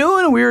 how you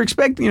doing? And we were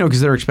expecting,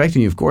 because they're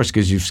expecting you, of course,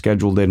 because you've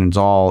scheduled it and it's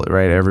all,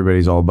 right,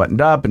 everybody's all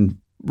buttoned up and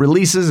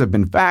releases have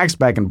been faxed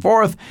back and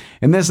forth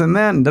and this and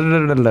that. And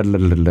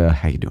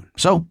how you doing?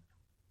 So,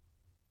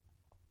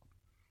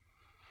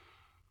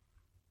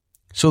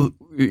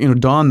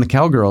 Dawn, the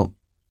cowgirl,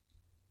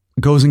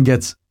 goes and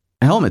gets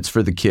helmets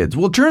for the kids.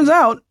 Well, it turns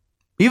out,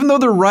 even though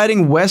they're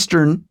riding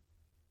Western,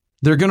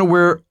 they're going to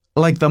wear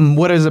like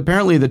what is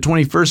apparently the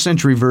 21st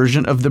century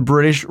version of the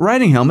British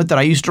riding helmet that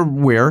I used to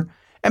wear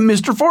at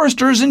Mr.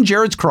 Forrester's in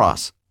Jarrett's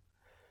Cross.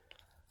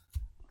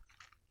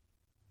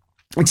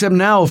 Except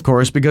now, of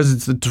course, because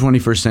it's the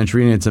 21st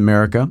century and it's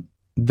America,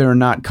 they're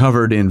not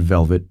covered in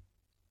velvet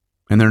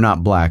and they're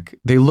not black.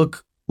 They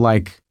look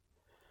like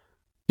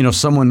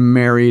someone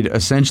married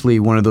essentially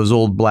one of those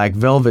old black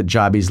velvet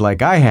jobbies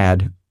like I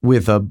had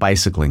with a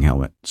bicycling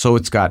helmet. So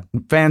it's got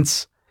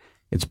vents,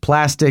 it's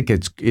plastic,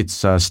 it's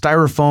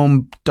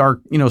styrofoam,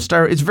 dark,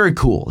 it's very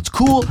cool. It's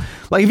cool.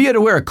 Like if you had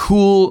to wear a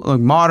cool,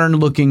 modern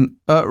looking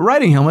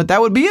riding helmet, that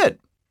would be it.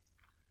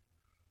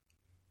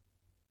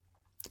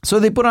 So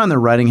they put on their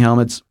riding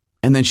helmets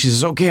and then she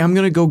says, okay, I'm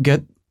going to go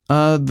get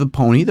the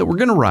pony that we're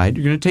going to ride.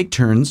 You're going to take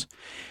turns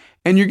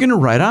and you're going to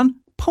ride on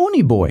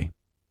Pony Boy.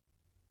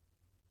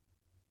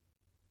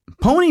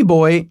 Pony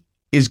Boy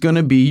is going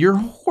to be your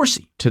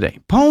horsey today.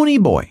 Pony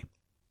Boy.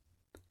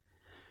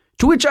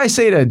 To which I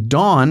say to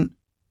Dawn,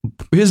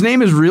 his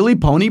name is really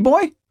Pony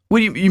Boy? What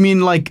do you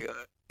mean like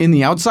in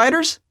The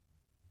Outsiders?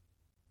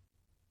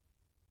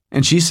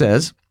 And she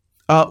says,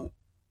 what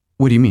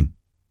do you mean?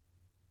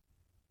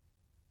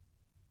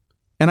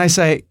 And I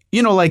say,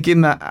 like in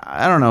the,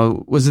 I don't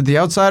know, was it The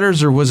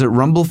Outsiders or was it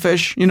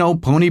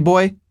Rumblefish? Pony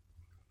Boy?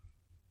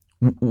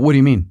 What do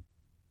you mean?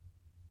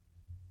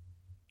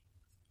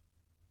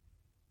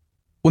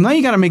 Well, now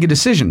you got to make a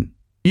decision.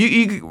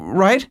 You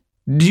right?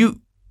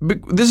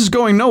 This is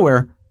going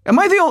nowhere. Am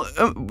I the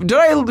only, did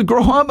I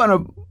grow up on a,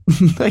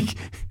 like,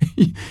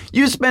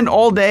 you spend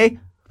all day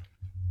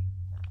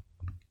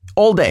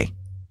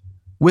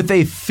with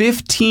a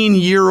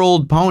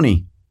 15-year-old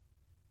pony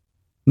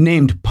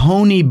named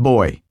Pony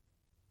Boy.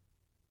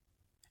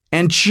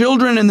 And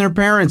children and their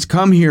parents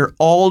come here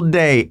all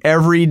day,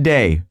 every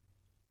day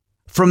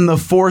from the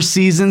Four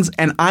Seasons.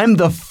 And I'm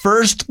the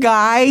first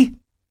guy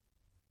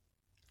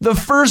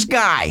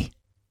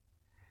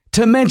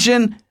to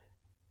mention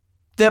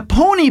that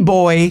Pony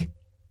Boy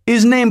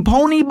is named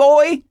Pony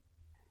Boy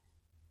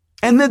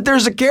and that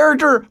there's a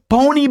character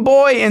Pony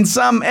Boy in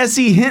some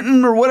S.E.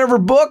 Hinton or whatever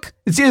book.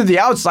 It's either The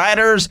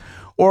Outsiders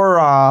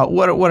or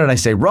what did I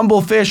say?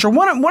 Rumblefish, or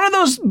one of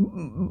those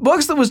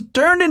books that was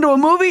turned into a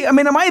movie. I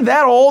mean, am I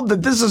that old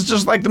that this is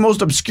just like the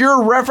most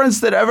obscure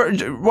reference that ever?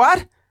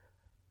 What?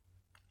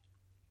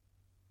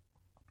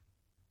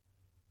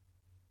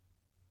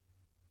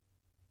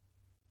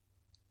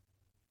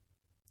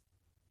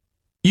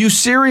 You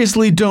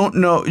seriously don't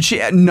know? She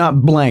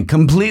not blank,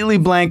 completely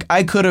blank.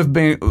 I could have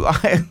been,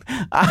 I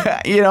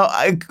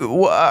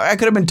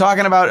could have been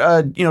talking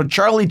about,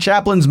 Charlie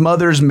Chaplin's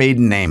mother's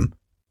maiden name.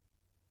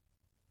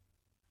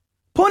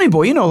 Pony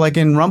Boy, like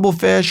in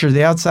Rumblefish or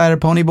The Outsider.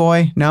 Pony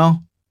Boy?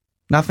 No,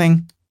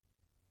 nothing.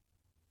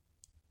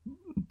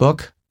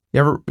 Book? You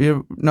ever?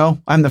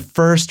 No, I'm the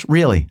first.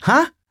 Really?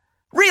 Huh?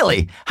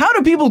 Really? How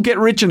do people get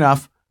rich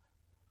enough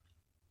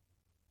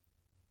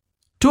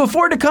to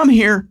afford to come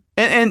here?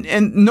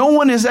 And no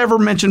one has ever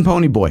mentioned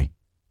Pony Boy.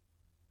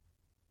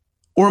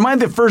 Or am I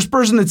the first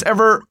person that's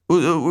ever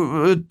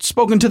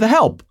spoken to the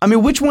help? I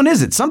mean, which one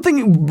is it?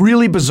 Something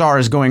really bizarre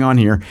is going on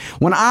here.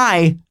 When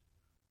I,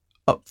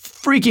 a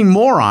freaking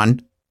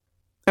moron,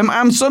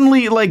 I'm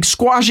suddenly like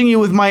squashing you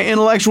with my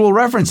intellectual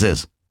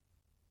references.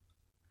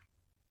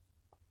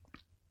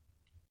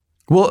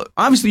 Well,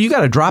 obviously you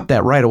got to drop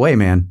that right away,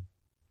 man.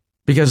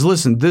 Because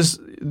listen, this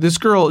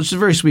girl, she's a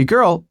very sweet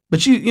girl, but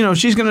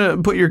she's going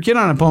to put your kid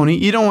on a pony.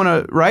 You don't want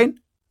to, right?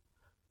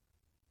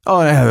 Oh,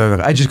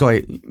 I just go, I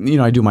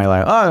do my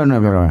life. Oh, no,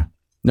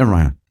 never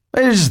mind.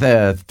 It's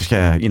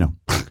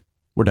just,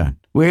 we're done.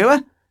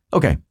 What?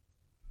 Okay.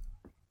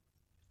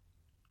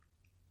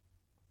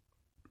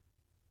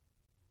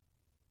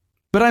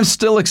 But I'm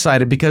still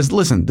excited because,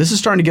 listen, this is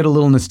starting to get a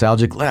little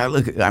nostalgic.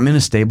 Look, I'm in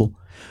a stable.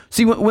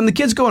 See, when the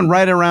kids go and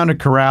ride around a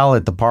corral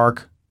at the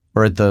park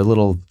or at the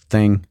little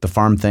thing, the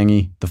farm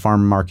thingy, the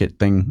farm market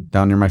thing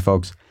down near my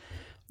folks,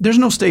 there's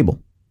no stable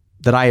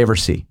that I ever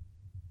see.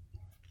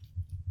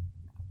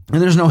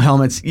 And there's no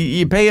helmets.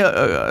 You pay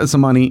some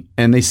money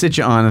and they sit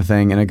you on a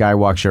thing and a guy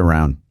walks you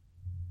around.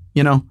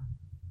 This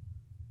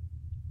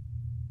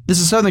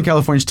is Southern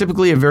California. It's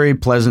typically a very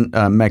pleasant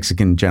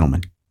Mexican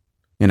gentleman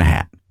in a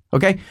hat.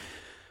 Okay.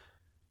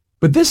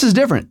 But this is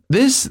different.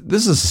 This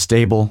is a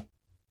stable.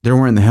 They're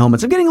wearing the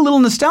helmets. I'm getting a little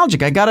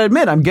nostalgic. I got to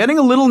admit, I'm getting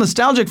a little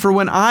nostalgic for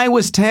when I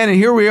was 10 and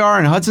here we are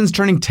and Hudson's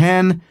turning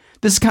 10.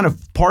 This is kind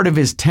of part of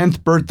his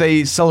 10th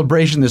birthday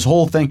celebration, this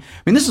whole thing.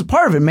 I mean, this is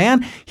part of it,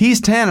 man. He's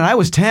 10 and I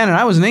was 10 and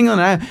I was in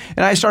England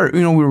and I started,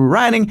 we were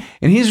riding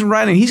and he's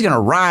riding. He's going to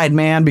ride,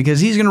 man, because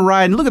he's going to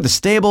ride and look at the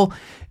stable.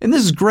 And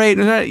this is great.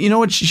 And you know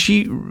what?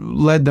 She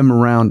led them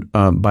around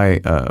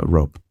by a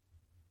rope.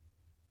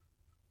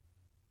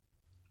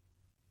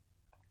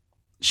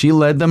 She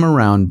led them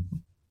around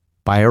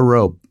by a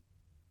rope,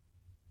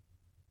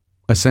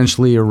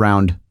 essentially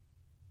around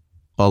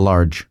a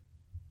large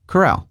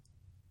corral.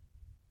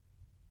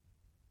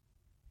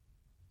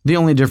 The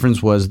only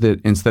difference was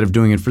that instead of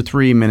doing it for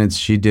 3 minutes,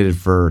 she did it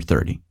for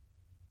 30.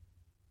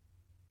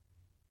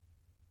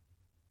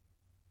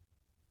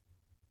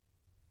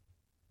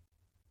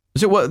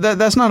 So well,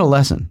 that's not a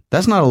lesson.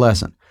 That's not a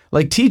lesson.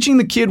 Like teaching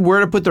the kid where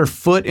to put their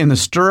foot in the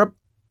stirrup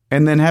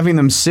and then having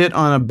them sit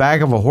on the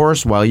back of a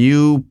horse while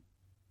you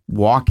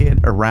walk it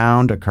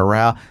around a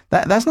corral.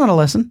 That's not a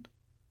lesson.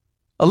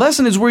 A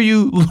lesson is where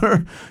you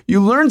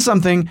learn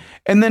something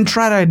and then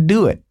try to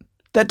do it.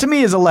 That to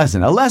me is a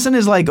lesson. A lesson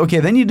is like,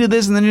 okay, then you do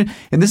this and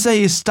this is how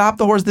you stop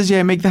the horse. This is how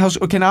you make the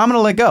house. Okay, now I'm going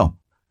to let go.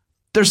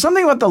 There's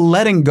something about the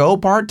letting go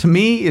part to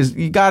me is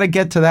you got to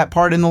get to that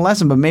part in the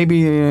lesson, but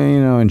maybe,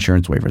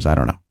 insurance waivers. I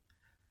don't know.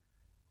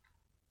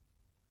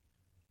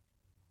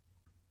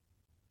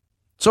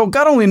 So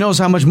God only knows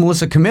how much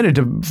Melissa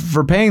committed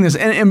for paying this.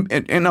 And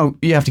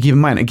you have to keep in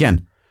mind,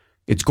 again,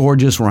 it's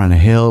gorgeous. We're on a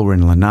hill. We're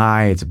in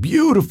Lanai. It's a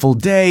beautiful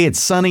day.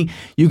 It's sunny.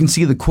 You can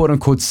see the quote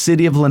unquote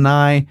city of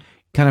Lanai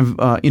kind of,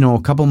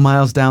 a couple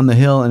miles down the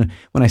hill. And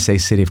when I say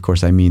city, of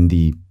course, I mean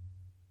the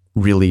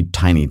really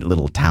tiny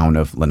little town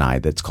of Lanai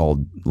that's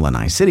called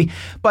Lanai City.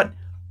 But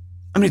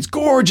I mean, it's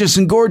gorgeous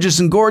and gorgeous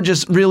and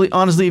gorgeous. Really,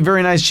 honestly,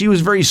 very nice. She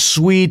was very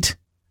sweet.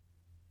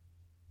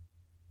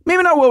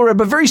 Maybe not well read,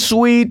 but very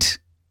sweet.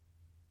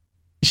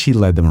 She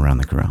led them around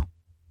the corral.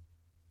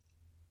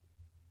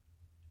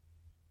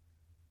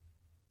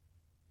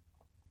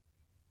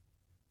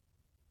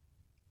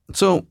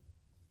 So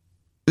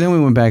then we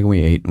went back and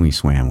we ate and we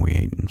swam. We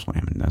ate and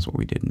swam, and that's what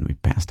we did. And we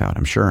passed out,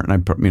 I'm sure.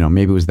 And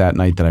maybe it was that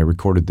night that I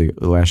recorded the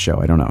last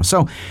show. I don't know.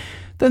 So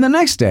then the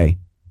next day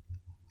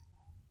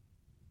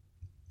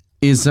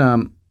is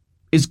going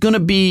to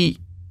be.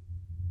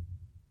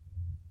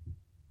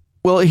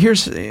 Well,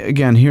 here's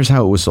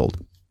how it was sold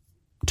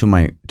to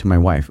my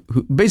wife.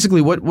 Who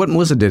basically what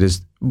Melissa did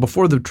is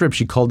before the trip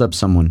she called up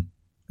someone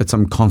at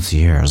some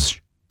concierge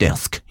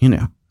desk,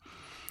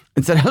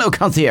 and said, "Hello,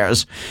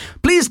 concierge.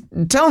 Please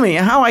tell me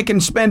how I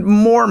can spend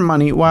more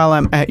money while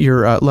I'm at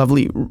your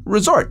lovely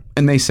resort."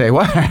 And they say,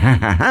 "Well,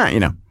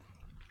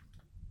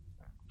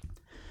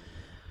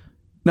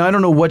 Now, I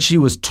don't know what she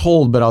was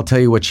told, but I'll tell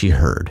you what she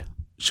heard.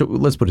 So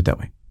let's put it that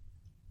way.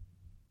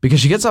 Because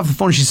she gets off the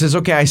phone, she says,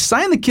 "Okay, I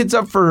signed the kids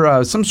up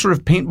for some sort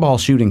of paintball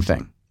shooting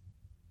thing."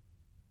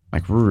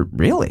 Like,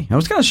 really? I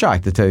was kind of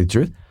shocked, to tell you the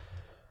truth.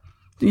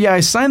 Yeah, I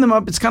signed them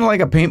up. It's kind of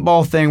like a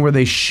paintball thing where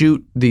they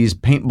shoot these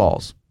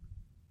paintballs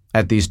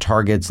at these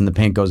targets and the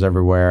paint goes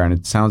everywhere, and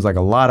it sounds like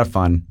a lot of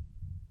fun.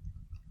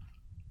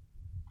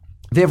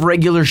 They have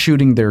regular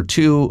shooting there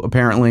too,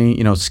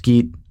 apparently,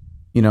 skeet,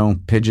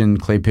 pigeon,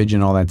 clay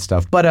pigeon, all that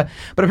stuff. But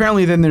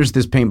apparently then there's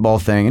this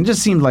paintball thing, and it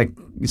just seemed like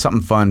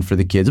something fun for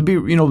the kids. It'll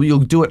be, you'll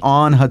do it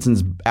on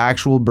Hudson's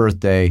actual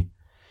birthday,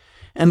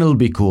 and it'll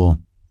be cool.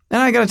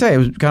 And I got to tell you, I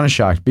was kind of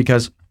shocked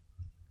because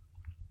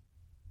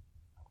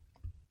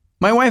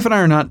my wife and I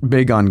are not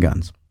big on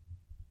guns.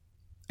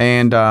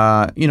 And,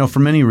 for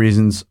many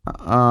reasons,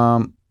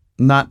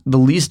 not the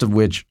least of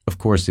which, of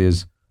course,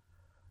 is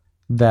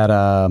that,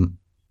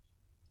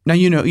 now,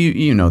 you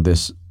know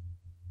this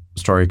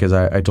story because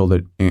I told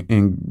it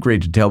in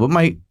great detail, but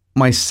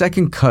my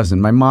second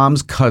cousin, my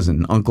mom's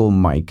cousin, Uncle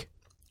Mike,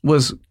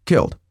 was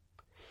killed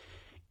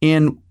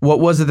in what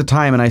was at the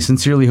time, and I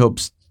sincerely hope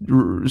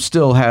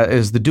still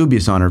has the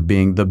dubious honor of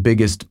being the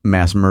biggest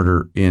mass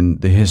murder in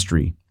the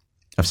history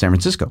of San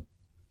Francisco.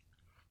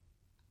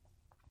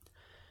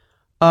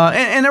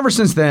 And ever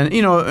since then,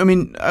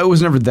 I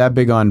was never that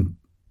big on,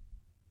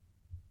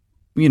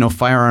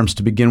 firearms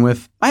to begin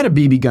with. I had a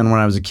BB gun when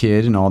I was a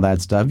kid and all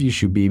that stuff. You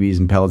shoot BBs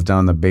and pellets down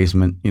in the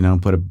basement,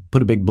 put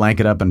a big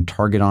blanket up and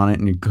target on it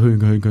and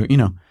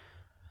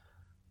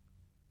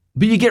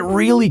But you get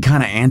really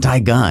kind of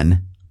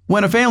anti-gun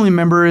when a family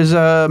member is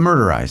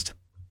murderized.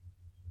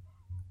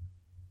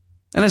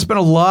 And I spent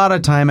a lot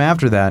of time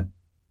after that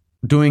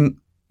doing,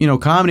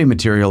 comedy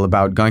material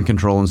about gun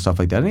control and stuff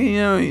like that.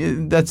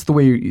 That's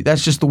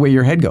just the way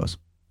your head goes.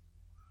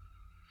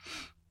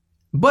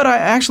 But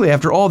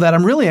after all that,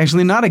 I'm really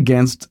actually not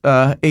against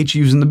H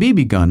using the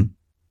BB gun.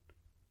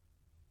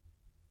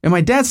 And my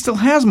dad still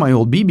has my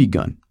old BB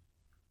gun.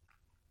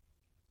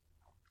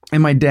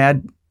 And my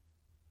dad,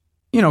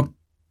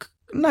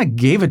 not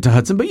gave it to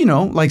Hudson, but,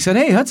 said,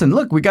 hey, Hudson,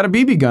 look, we got a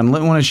BB gun.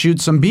 Want to shoot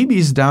some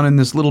BBs down in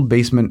this little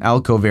basement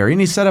alcove area.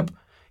 And he set up,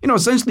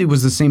 essentially it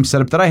was the same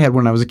setup that I had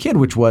when I was a kid,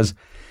 which was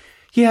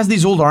he has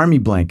these old army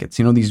blankets,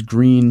 these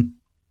green,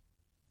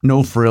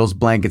 no frills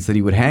blankets that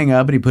he would hang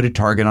up and he put a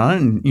target on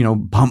it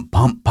and, pump,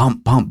 pump,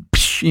 pump, pump,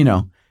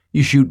 psh,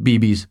 you shoot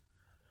BBs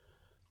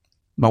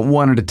about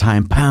one at a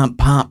time, pump,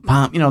 pump,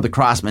 pump, the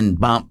Crosman,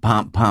 pump,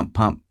 pump, pump,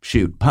 pump,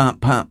 shoot,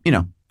 pump, pump,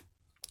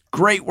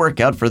 Great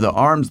workout for the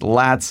arms, the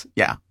lats,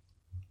 yeah.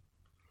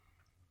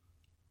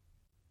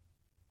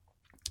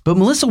 But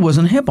Melissa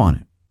wasn't hip on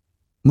it.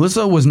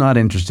 Melissa was not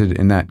interested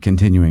in that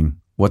continuing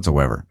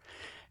whatsoever.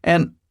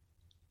 And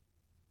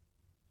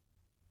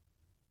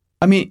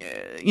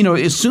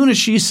as soon as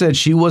she said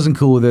she wasn't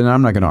cool with it, and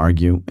I'm not going to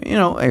argue,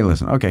 hey,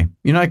 listen, okay,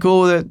 you're not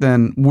cool with it,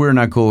 then we're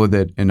not cool with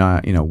it, and,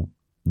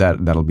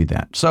 that'll be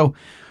that. So,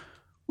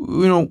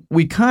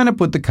 we kind of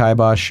put the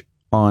kibosh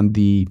on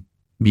the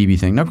BB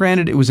thing. Now,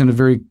 granted, it was in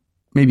a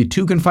maybe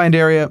too confined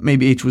area.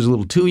 Maybe H was a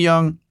little too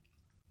young.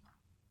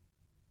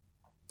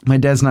 My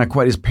dad's not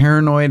quite as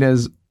paranoid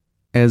as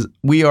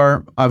we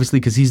are, obviously,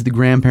 because he's the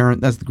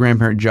grandparent. That's the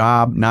grandparent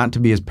job, not to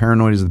be as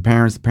paranoid as the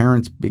parents. The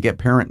parents get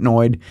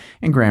paranoid,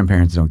 and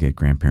grandparents don't get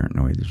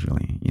grandparanoid. It's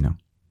really,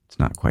 it's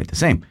not quite the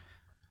same.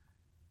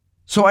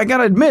 So I got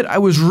to admit, I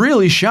was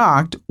really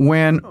shocked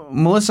when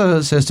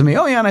Melissa says to me,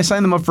 oh, yeah, and I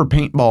signed them up for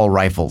paintball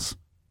rifles.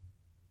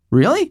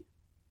 Really?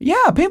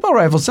 Yeah, paintball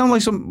rifles sound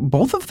like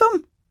both of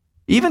them?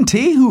 Even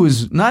T, who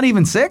is not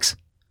even 6?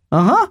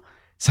 Uh-huh.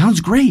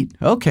 Sounds great.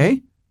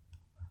 Okay.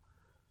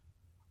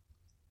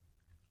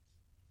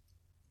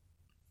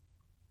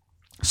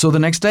 So the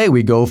next day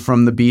we go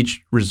from the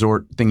beach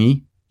resort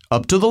thingy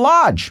up to the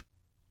lodge.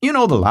 The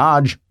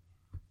lodge.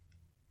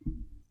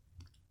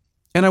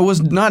 And I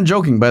was not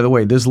joking, by the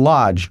way. This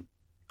lodge,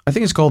 I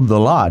think it's called the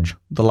Lodge.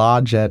 The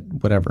Lodge at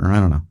whatever. I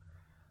don't know.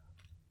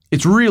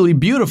 It's really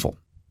beautiful.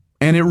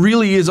 And it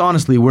really is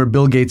honestly where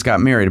Bill Gates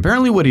got married.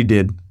 Apparently what he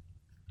did,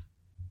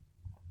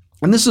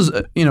 and this is,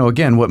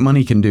 again, what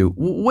money can do.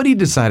 What he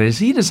decided is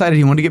he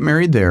wanted to get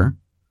married there.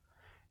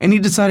 And he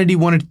decided he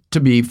wanted to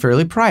be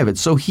fairly private.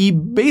 So he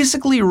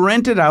basically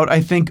rented out,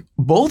 I think,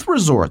 both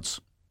resorts.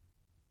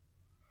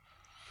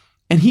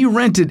 And he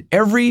rented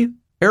every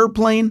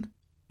airplane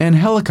and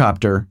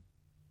helicopter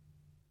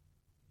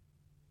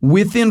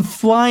within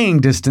flying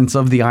distance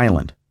of the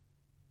island.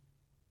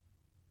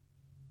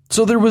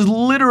 So there was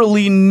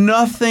literally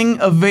nothing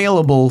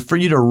available for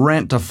you to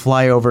rent to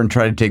fly over and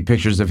try to take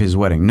pictures of his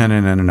wedding.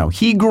 No.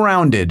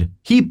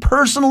 He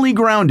personally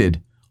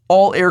grounded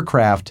all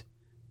aircraft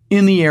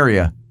in the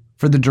area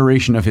for the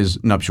duration of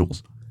his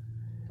nuptials.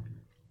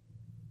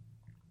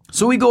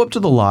 So we go up to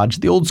the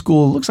lodge, the old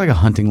school, looks like a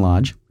hunting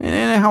lodge.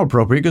 And how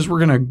appropriate, because we're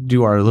going to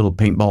do our little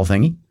paintball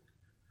thingy.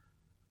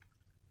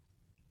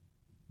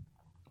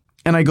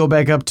 And I go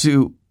back up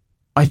to,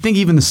 I think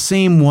even the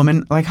same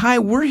woman, like, hi,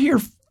 we're here.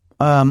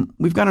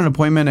 We've got an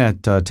appointment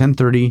at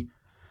 10:30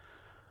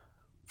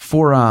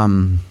 for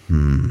some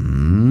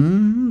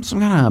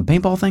kind of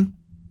paintball thing.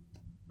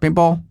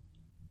 Paintball?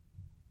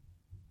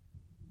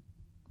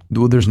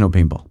 Well, there's no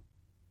paintball.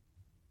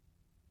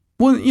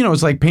 Well,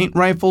 it's like paint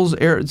rifles,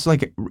 it's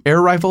like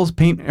air rifles,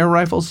 paint air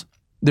rifles.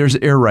 There's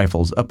air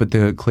rifles up at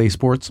the clay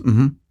sports.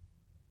 Mm-hmm.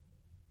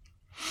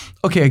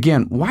 Okay,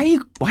 again, why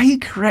are you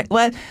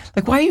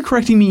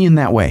correcting me in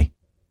that way?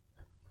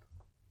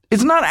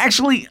 It's not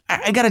actually,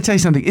 I got to tell you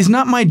something. It's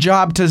not my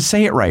job to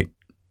say it right.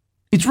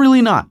 It's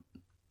really not.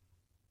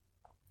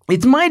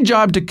 It's my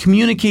job to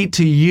communicate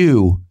to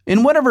you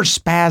in whatever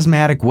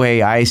spasmodic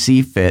way I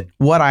see fit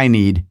what I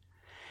need.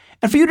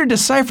 And for you to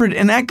decipher it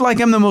and act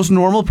like I'm the most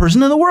normal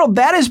person in the world.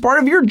 That is part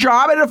of your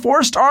job at a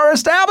 4-star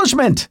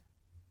establishment.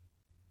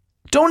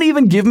 Don't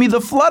even give me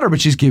the flutter, but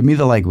just give me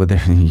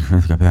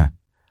the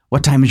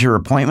what time is your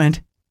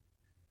appointment?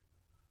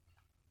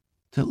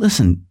 So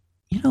listen,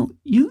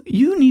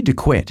 you need to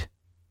quit.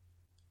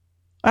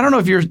 I don't know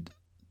if you're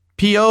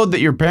PO'd that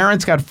your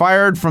parents got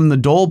fired from the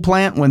Dole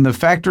plant when the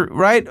factory,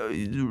 right?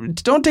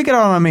 Don't take it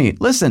out on me.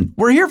 Listen,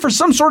 we're here for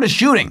some sort of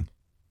shooting.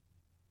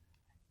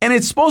 And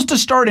it's supposed to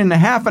start in a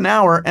half an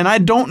hour, and I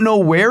don't know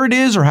where it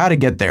is or how to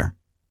get there.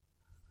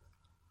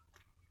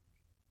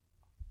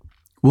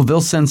 Well, they'll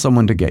send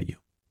someone to get you.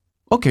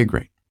 Okay,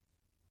 great.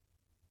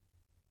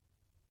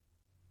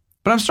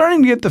 But I'm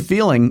starting to get the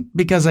feeling,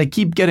 because I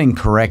keep getting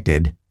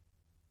corrected,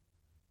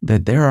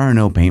 that there are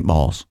no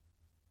paintballs.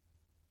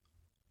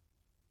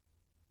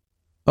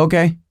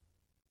 Okay.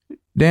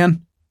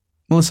 Dan,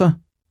 Melissa,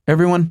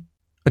 everyone,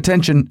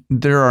 attention,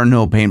 there are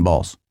no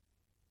paintballs.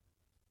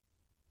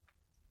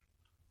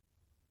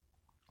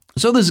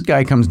 So this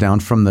guy comes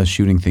down from the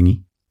shooting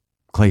thingy,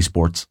 clay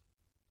sports.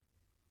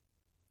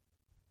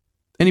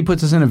 And he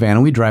puts us in a van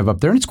and we drive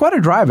up there. And it's quite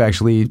a drive,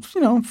 actually.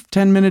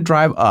 10-minute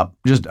drive up,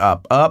 just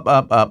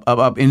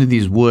up into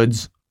these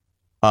woods,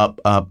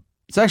 up.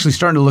 It's actually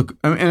starting to look,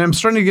 and I'm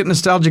starting to get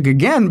nostalgic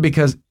again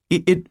because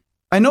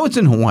I know it's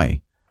in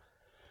Hawaii.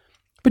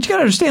 But you got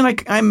to understand,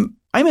 like I'm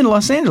in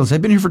Los Angeles.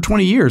 I've been here for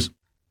 20 years.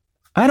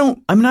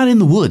 I'm not in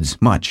the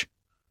woods much.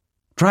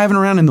 Driving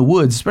around in the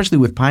woods, especially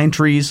with pine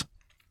trees.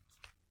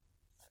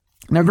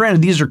 Now,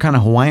 granted, these are kind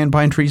of Hawaiian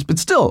pine trees, but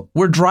still,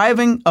 we're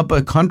driving up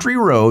a country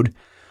road,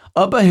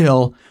 up a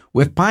hill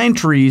with pine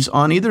trees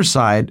on either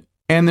side.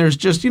 And there's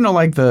just,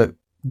 like the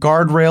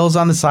guardrails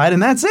on the side.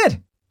 And that's it.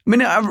 I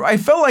mean, I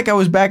felt like I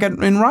was back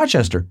in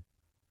Rochester.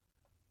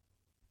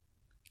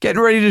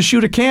 Getting ready to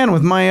shoot a can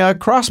with my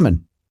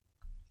Crosman.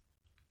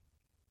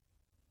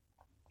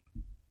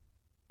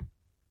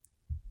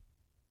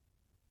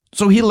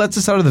 So he lets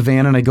us out of the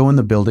van and I go in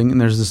the building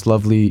and there's this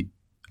lovely,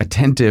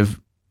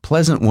 attentive,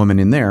 pleasant woman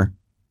in there.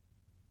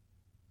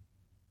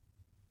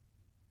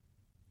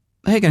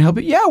 Hey, can I help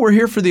you? Yeah, we're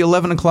here for the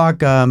 11 o'clock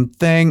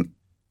thing.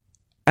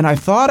 And I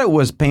thought it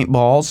was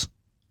paintballs,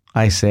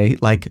 I say,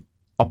 like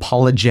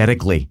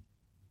apologetically.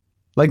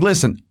 Like,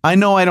 listen, I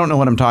know I don't know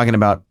what I'm talking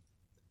about.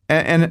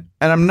 And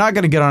I'm not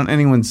going to get on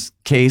anyone's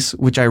case,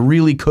 which I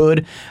really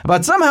could,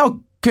 about somehow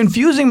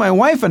confusing my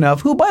wife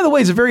enough, who, by the way,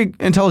 is a very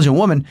intelligent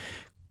woman,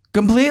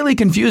 completely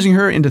confusing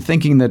her into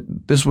thinking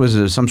that this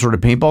was some sort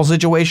of paintball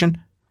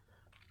situation.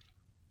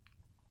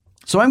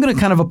 So I'm going to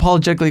kind of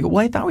apologetically go,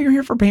 well, I thought we were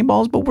here for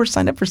paintballs, but we're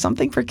signed up for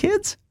something for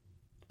kids.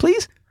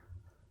 Please?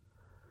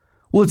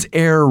 Well,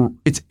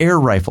 it's air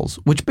rifles,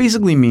 which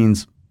basically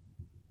means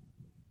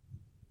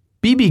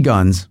BB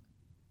guns,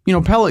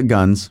 pellet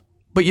guns,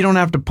 but you don't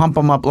have to pump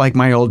them up like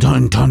my old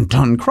ton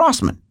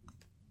Crosman.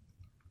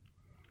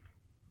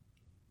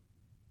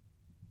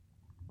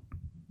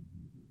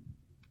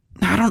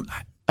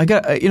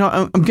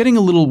 I'm getting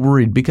a little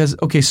worried because,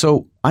 okay,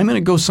 so I'm going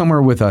to go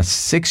somewhere with a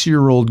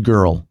 6-year-old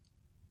girl.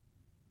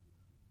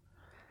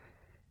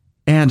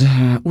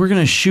 And we're going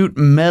to shoot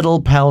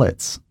metal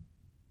pellets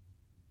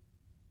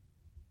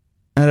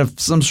out of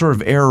some sort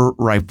of air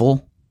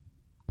rifle.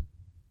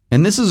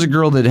 And this is a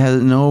girl that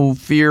has no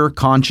fear,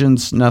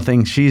 conscience,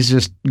 nothing. She's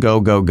just go,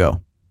 go,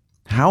 go.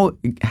 How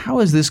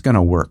is this going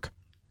to work?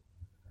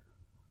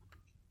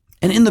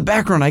 And in the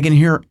background, I can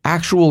hear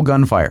actual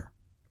gunfire,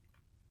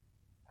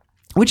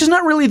 which is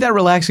not really that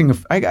relaxing.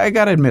 I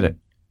got to admit it.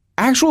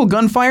 Actual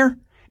gunfire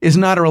is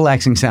not a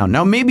relaxing sound.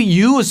 Now, maybe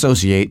you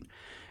associate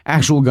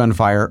actual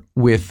gunfire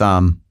with,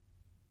 hunting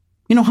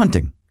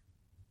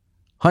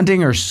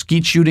or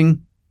skeet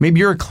shooting. Maybe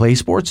you're a clay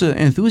sports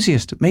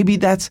enthusiast. Maybe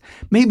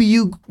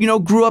you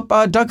grew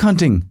up duck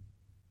hunting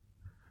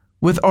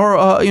with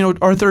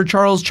Arthur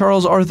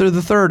Charles Arthur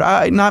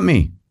III. Not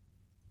me.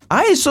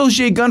 I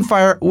associate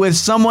gunfire with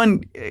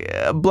someone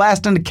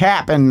blasting a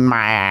cap in my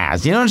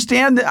ass. You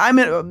understand?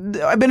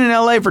 I've been in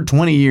LA for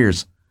 20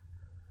 years.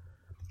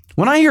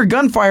 When I hear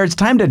gunfire, it's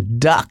time to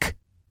duck.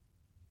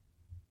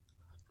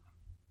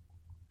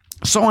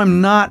 So I'm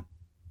not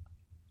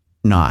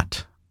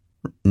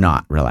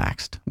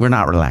relaxed. We're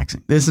not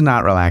relaxing. This is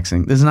not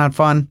relaxing. This is not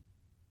fun.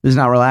 This is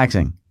not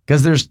relaxing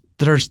because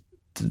there's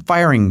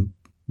firing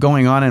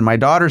going on and my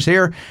daughter's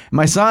here.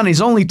 My son, he's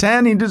only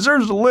 10. He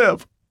deserves to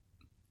live.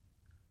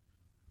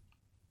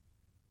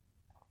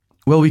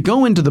 Well, we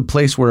go into the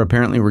place where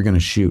apparently we're going to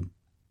shoot.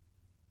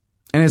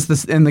 And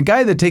the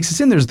guy that takes us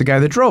in there is the guy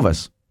that drove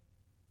us.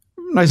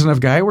 Nice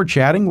enough guy. We're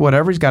chatting,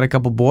 whatever. He's got a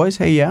couple boys.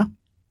 Hey, yeah.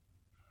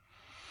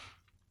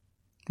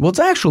 Well, it's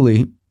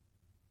actually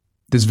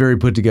this very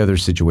put together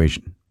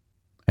situation,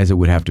 as it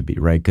would have to be,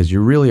 right? Because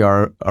you really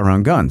are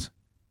around guns.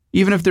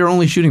 Even if they're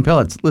only shooting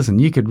pellets, listen,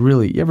 you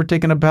ever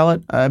taken a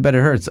pellet? I bet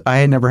it hurts.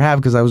 I never have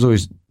because I was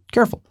always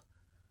careful.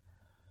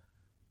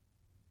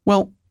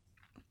 Well,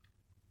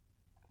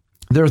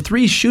 there are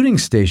 3 shooting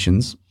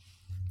stations,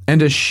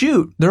 and to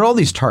shoot, there are all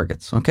these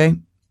targets, okay?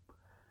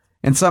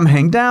 And some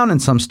hang down,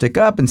 and some stick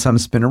up, and some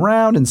spin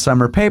around, and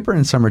some are paper,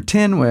 and some are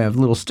tin. We have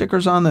little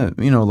stickers on the,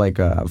 like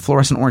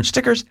fluorescent orange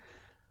stickers.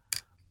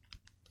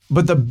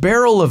 But the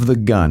barrel of the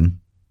gun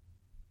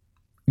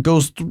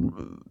goes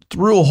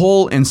through a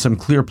hole in some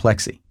clear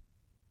plexi.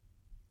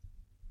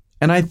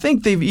 And I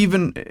think they've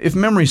even, if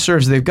memory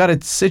serves, they've got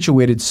it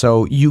situated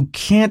so you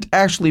can't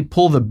actually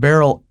pull the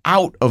barrel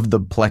out of the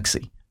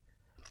plexi.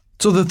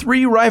 So the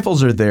 3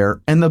 rifles are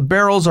there and the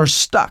barrels are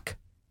stuck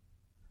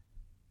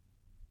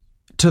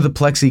to the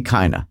plexi,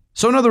 kinda.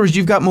 So in other words,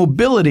 you've got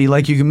mobility,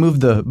 like you can move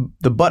the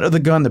butt of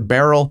the gun, the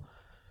barrel,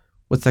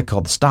 what's that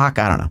called? The stock?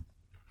 I don't know.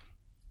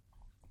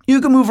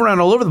 You can move around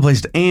all over the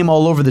place to aim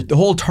all over the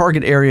whole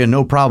target area,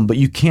 no problem, but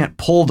you can't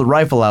pull the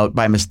rifle out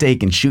by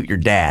mistake and shoot your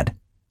dad.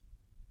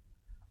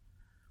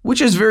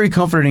 Which is very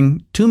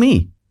comforting to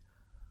me.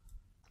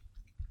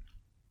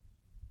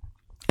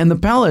 And the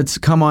pellets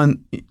come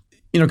on,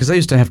 because I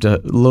used to have to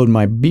load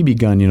my BB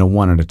gun,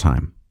 one at a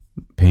time.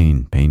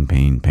 Pain.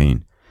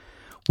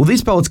 Well,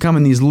 these pellets come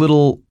in these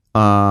little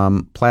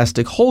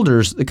plastic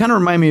holders. They kind of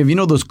remind me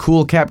of, those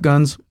cool cap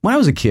guns. When I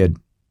was a kid,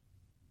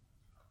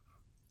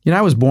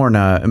 I was born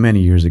many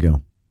years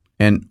ago,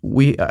 and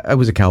I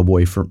was a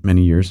cowboy for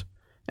many years,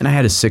 and I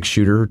had a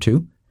 6-shooter or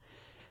 2.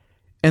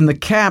 And the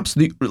caps,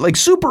 like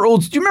super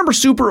old, do you remember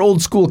super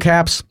old school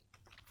caps?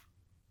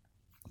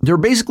 They're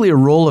basically a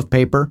roll of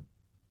paper,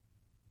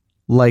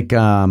 like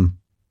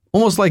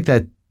almost like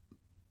that,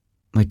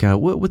 like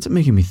what's it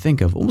making me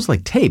think of? Almost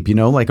like tape,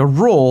 like a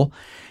roll,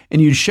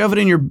 and you'd shove it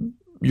in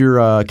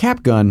your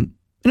cap gun,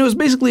 and it was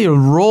basically a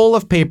roll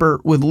of paper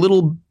with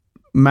little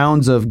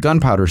mounds of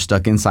gunpowder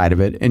stuck inside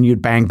of it, and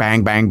you'd bang,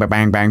 bang, bang, bang,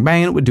 bang, bang,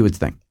 bang, and it would do its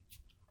thing.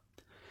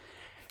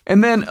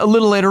 And then a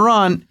little later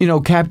on,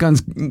 cap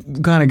guns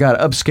kind of got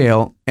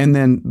upscale, and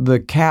then the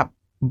cap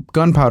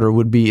gunpowder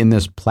would be in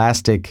this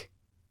plastic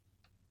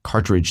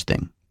cartridge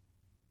thing.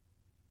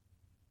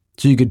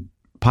 So you could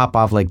pop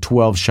off like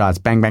 12 shots,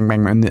 bang, bang,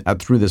 bang,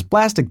 through this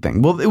plastic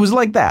thing. Well, it was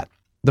like that.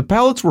 The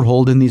pellets were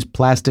held in these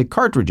plastic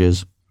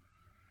cartridges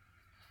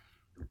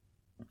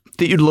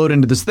that you'd load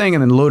into this thing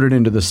and then load it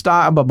into the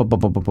stock.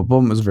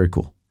 Boom. It was very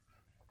cool.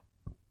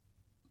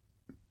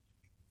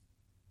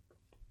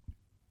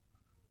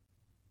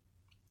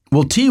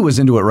 Well, T was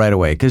into it right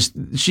away because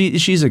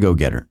she's a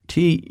go-getter.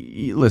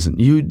 T, listen,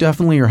 you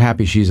definitely are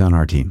happy she's on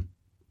our team.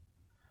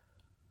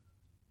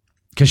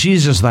 Because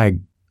she's just like,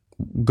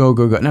 go.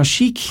 Now,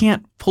 she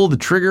can't pull the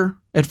trigger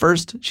at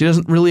first. She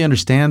doesn't really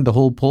understand the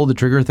whole pull the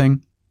trigger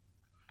thing.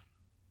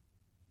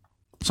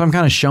 So I'm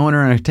kind of showing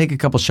her, and I take a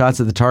couple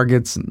shots at the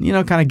targets, and,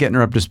 kind of getting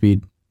her up to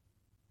speed.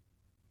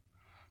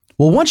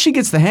 Well, once she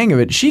gets the hang of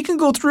it, she can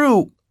go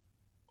through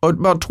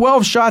about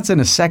 12 shots in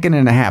a second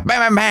and a half.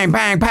 Bang, bang,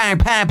 bang, bang,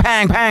 bang,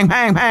 bang, bang,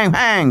 bang, bang,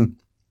 bang.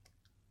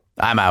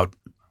 I'm out.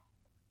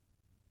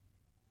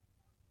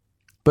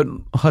 But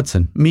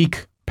Hudson,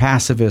 meek,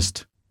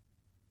 pacifist,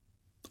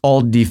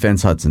 all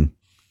defense Hudson.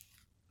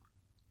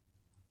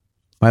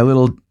 My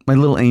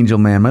little angel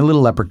man, my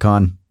little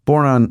leprechaun,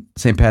 born on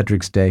St.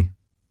 Patrick's Day.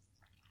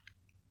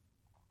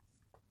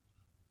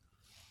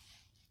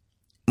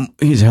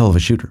 He's a hell of a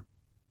shooter.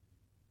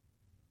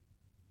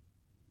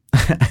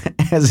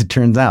 As it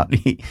turns out,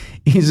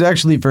 he's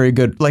actually very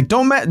good. Like,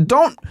 don't mess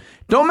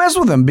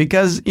with him,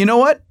 because you know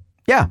what?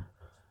 Yeah.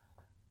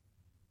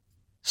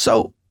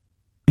 So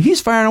he's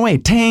firing away.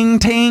 Ting,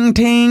 ting,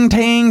 ting,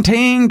 ting,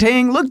 ting,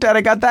 ting. Look, Dad,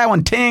 I got that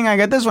one. Ting, I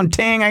got this one.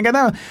 Ting, I got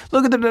that one.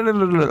 Look at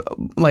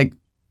the, like,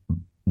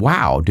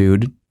 wow,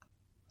 dude.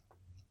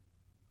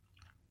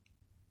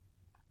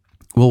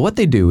 Well, what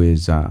they do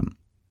is, and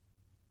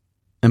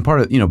part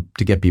of,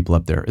 to get people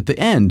up there, at the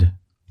end,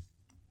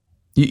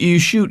 you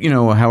shoot,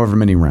 however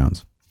many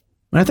rounds.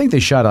 And I think they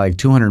shot like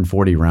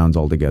 240 rounds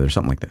altogether,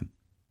 something like that.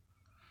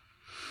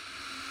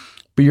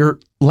 But your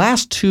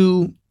last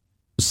 2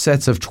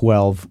 sets of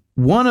 12,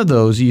 one of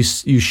those you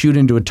shoot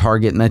into a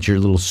target, and that's your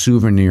little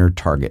souvenir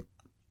target.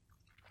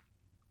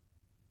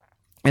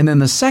 And then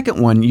the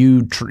second one,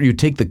 you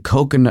take the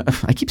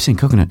coconut, I keep saying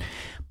coconut,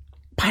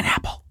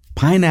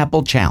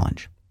 pineapple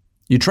challenge.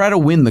 You try to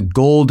win the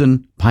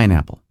golden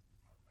pineapple.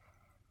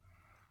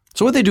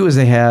 So what they do is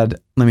they had,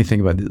 let me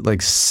think about it,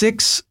 like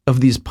 6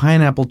 of these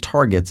pineapple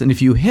targets. And if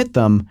you hit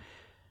them,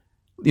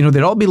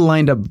 they'd all be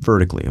lined up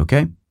vertically,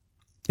 okay?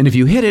 And if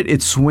you hit it,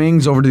 it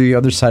swings over to the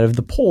other side of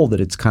the pole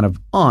that it's kind of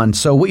on.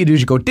 So what you do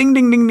is you go ding,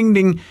 ding, ding, ding,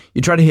 ding.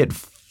 You try to hit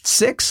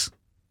 6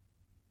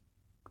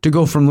 to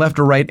go from left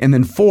to right, and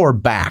then 4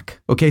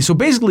 back. Okay, so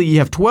basically you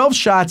have 12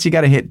 shots. You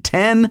got to hit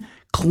 10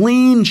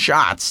 clean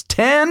shots.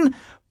 10,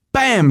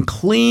 bam,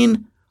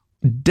 clean,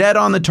 dead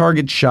on the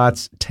target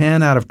shots,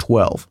 10 out of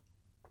 12.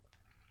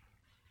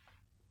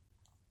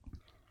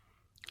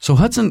 So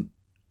Hudson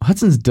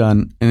Hudson's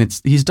done,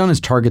 and he's done his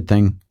target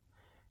thing,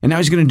 and now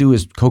he's going to do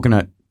his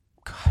coconut.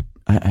 God,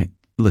 I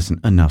listen,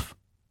 enough.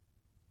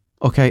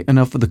 Okay,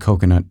 enough with the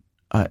coconut.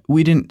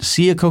 We didn't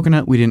see a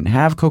coconut. We didn't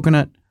have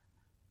coconut.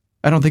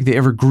 I don't think they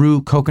ever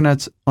grew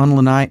coconuts on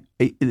Lanai.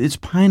 It's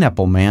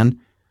pineapple, man.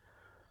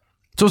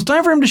 So it's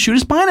time for him to shoot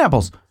his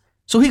pineapples.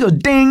 So he goes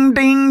ding,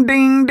 ding,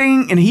 ding,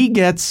 ding, and he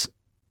gets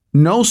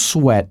no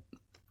sweat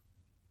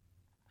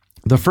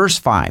the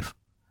first 5.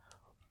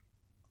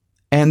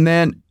 And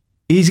then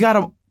he's got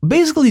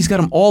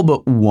them all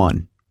but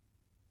one,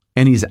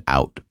 and he's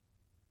out.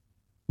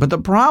 But the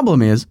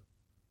problem is,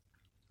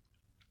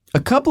 a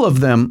couple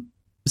of them,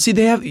 see,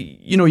 they have,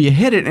 you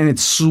hit it and it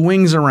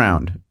swings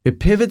around. It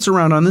pivots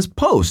around on this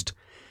post.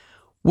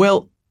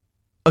 Well,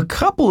 a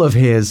couple of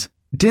his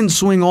didn't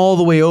swing all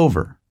the way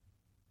over.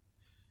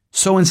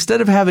 So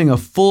instead of having a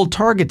full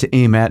target to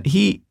aim at,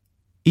 he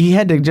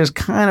had to just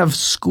kind of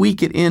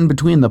squeak it in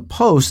between the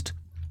post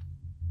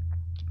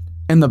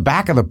and the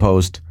back of the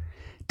post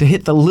to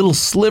hit the little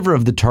sliver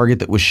of the target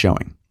that was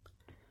showing.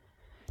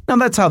 Now,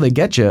 that's how they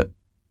get you,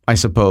 I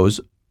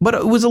suppose, but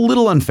it was a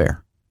little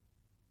unfair.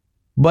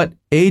 But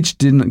H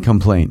didn't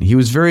complain. He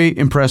was very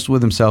impressed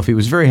with himself. He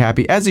was very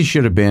happy, as he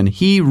should have been.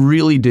 He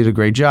really did a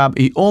great job.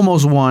 He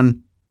almost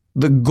won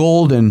the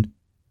golden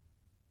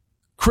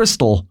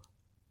crystal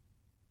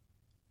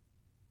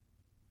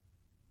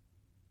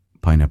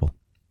pineapple.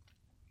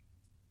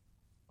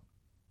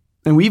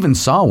 And we even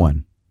saw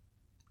one.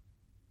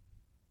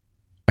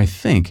 I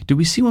think. Did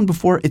we see one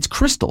before? It's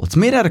crystal. It's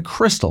made out of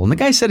crystal. And the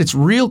guy said it's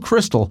real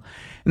crystal.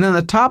 And then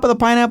the top of the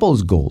pineapple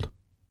is gold.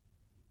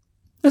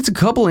 That's a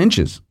couple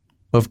inches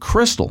of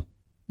crystal.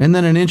 And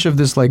then an inch of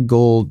this like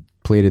gold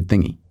plated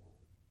thingy.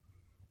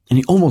 And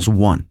he almost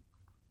won.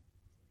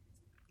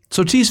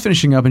 So T's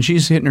finishing up and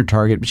she's hitting her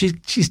target. But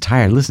she's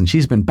tired. Listen,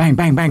 she's been bang,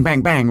 bang, bang,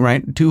 bang, bang,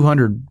 right?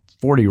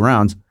 240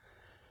 rounds.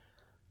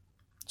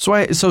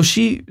 So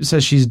she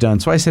says she's done.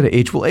 So I said to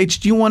H, well,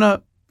 H, do you want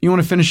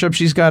to finish up?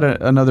 She's got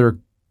another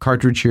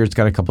cartridge here. It's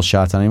got a couple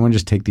shots on it. You want to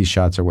just take these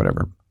shots or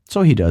whatever.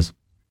 So he does.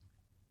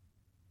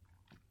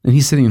 And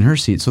he's sitting in her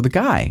seat. So the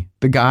guy.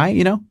 I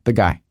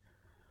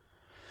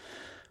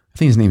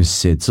think his name is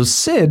Sid. So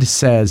Sid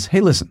says, hey,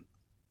 listen,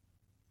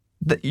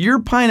 your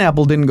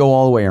pineapple didn't go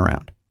all the way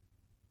around.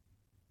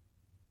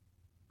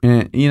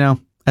 And,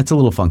 that's a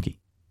little funky.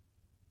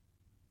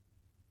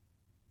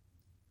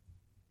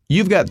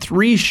 You've got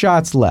 3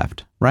 shots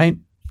left, right?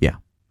 Yeah.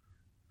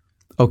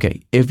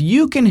 Okay. If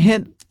you can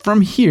hit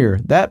from here,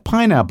 that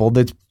pineapple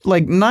that's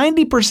like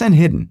 90%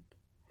 hidden,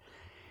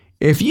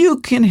 if you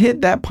can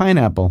hit that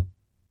pineapple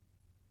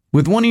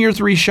with one of your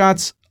 3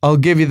 shots, I'll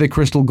give you the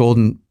crystal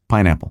golden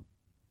pineapple.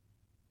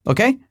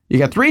 Okay? You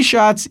got 3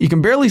 shots. You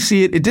can barely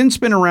see it. It didn't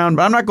spin around,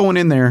 but I'm not going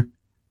in there.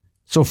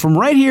 So from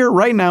right here,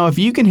 right now, if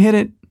you can hit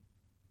it,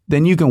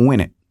 then you can win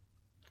it.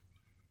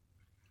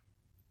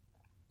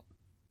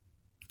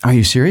 Are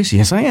you serious?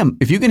 Yes, I am.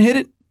 If you can hit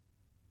it,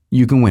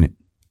 you can win it.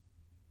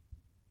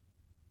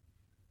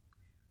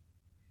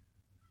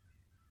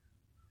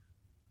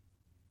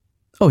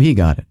 Oh, he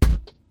got it.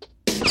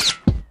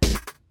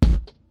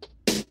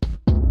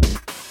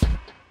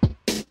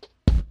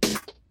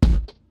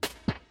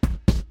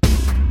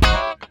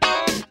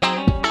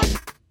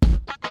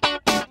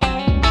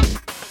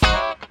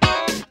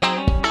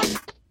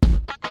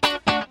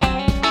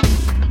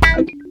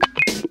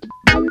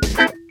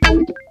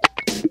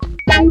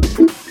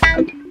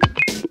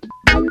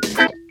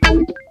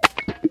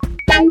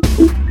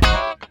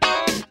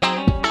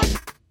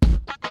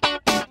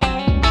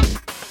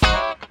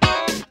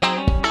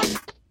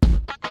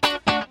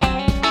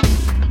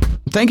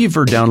 Thank you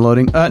for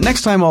downloading.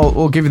 Next time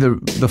we'll give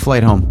you the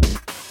flight home.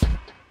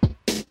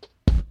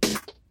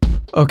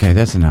 Okay,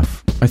 that's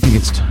enough. I think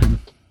it's time.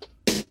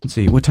 Let's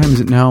see. What time is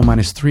it now?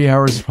 Minus 3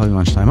 hours. It's probably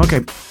lunchtime.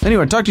 Okay.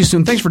 Anyway, talk to you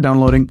soon. Thanks for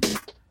downloading.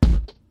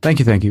 Thank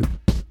you. Thank you.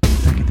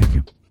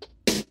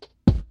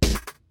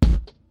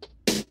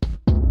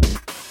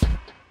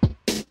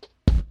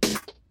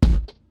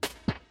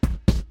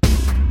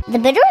 The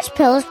Bitterest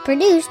Pill is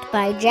produced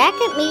by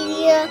Jacket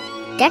Media.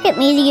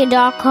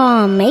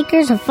 JacketMedia.com,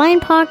 makers of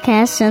fine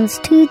podcasts since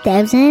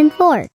 2004.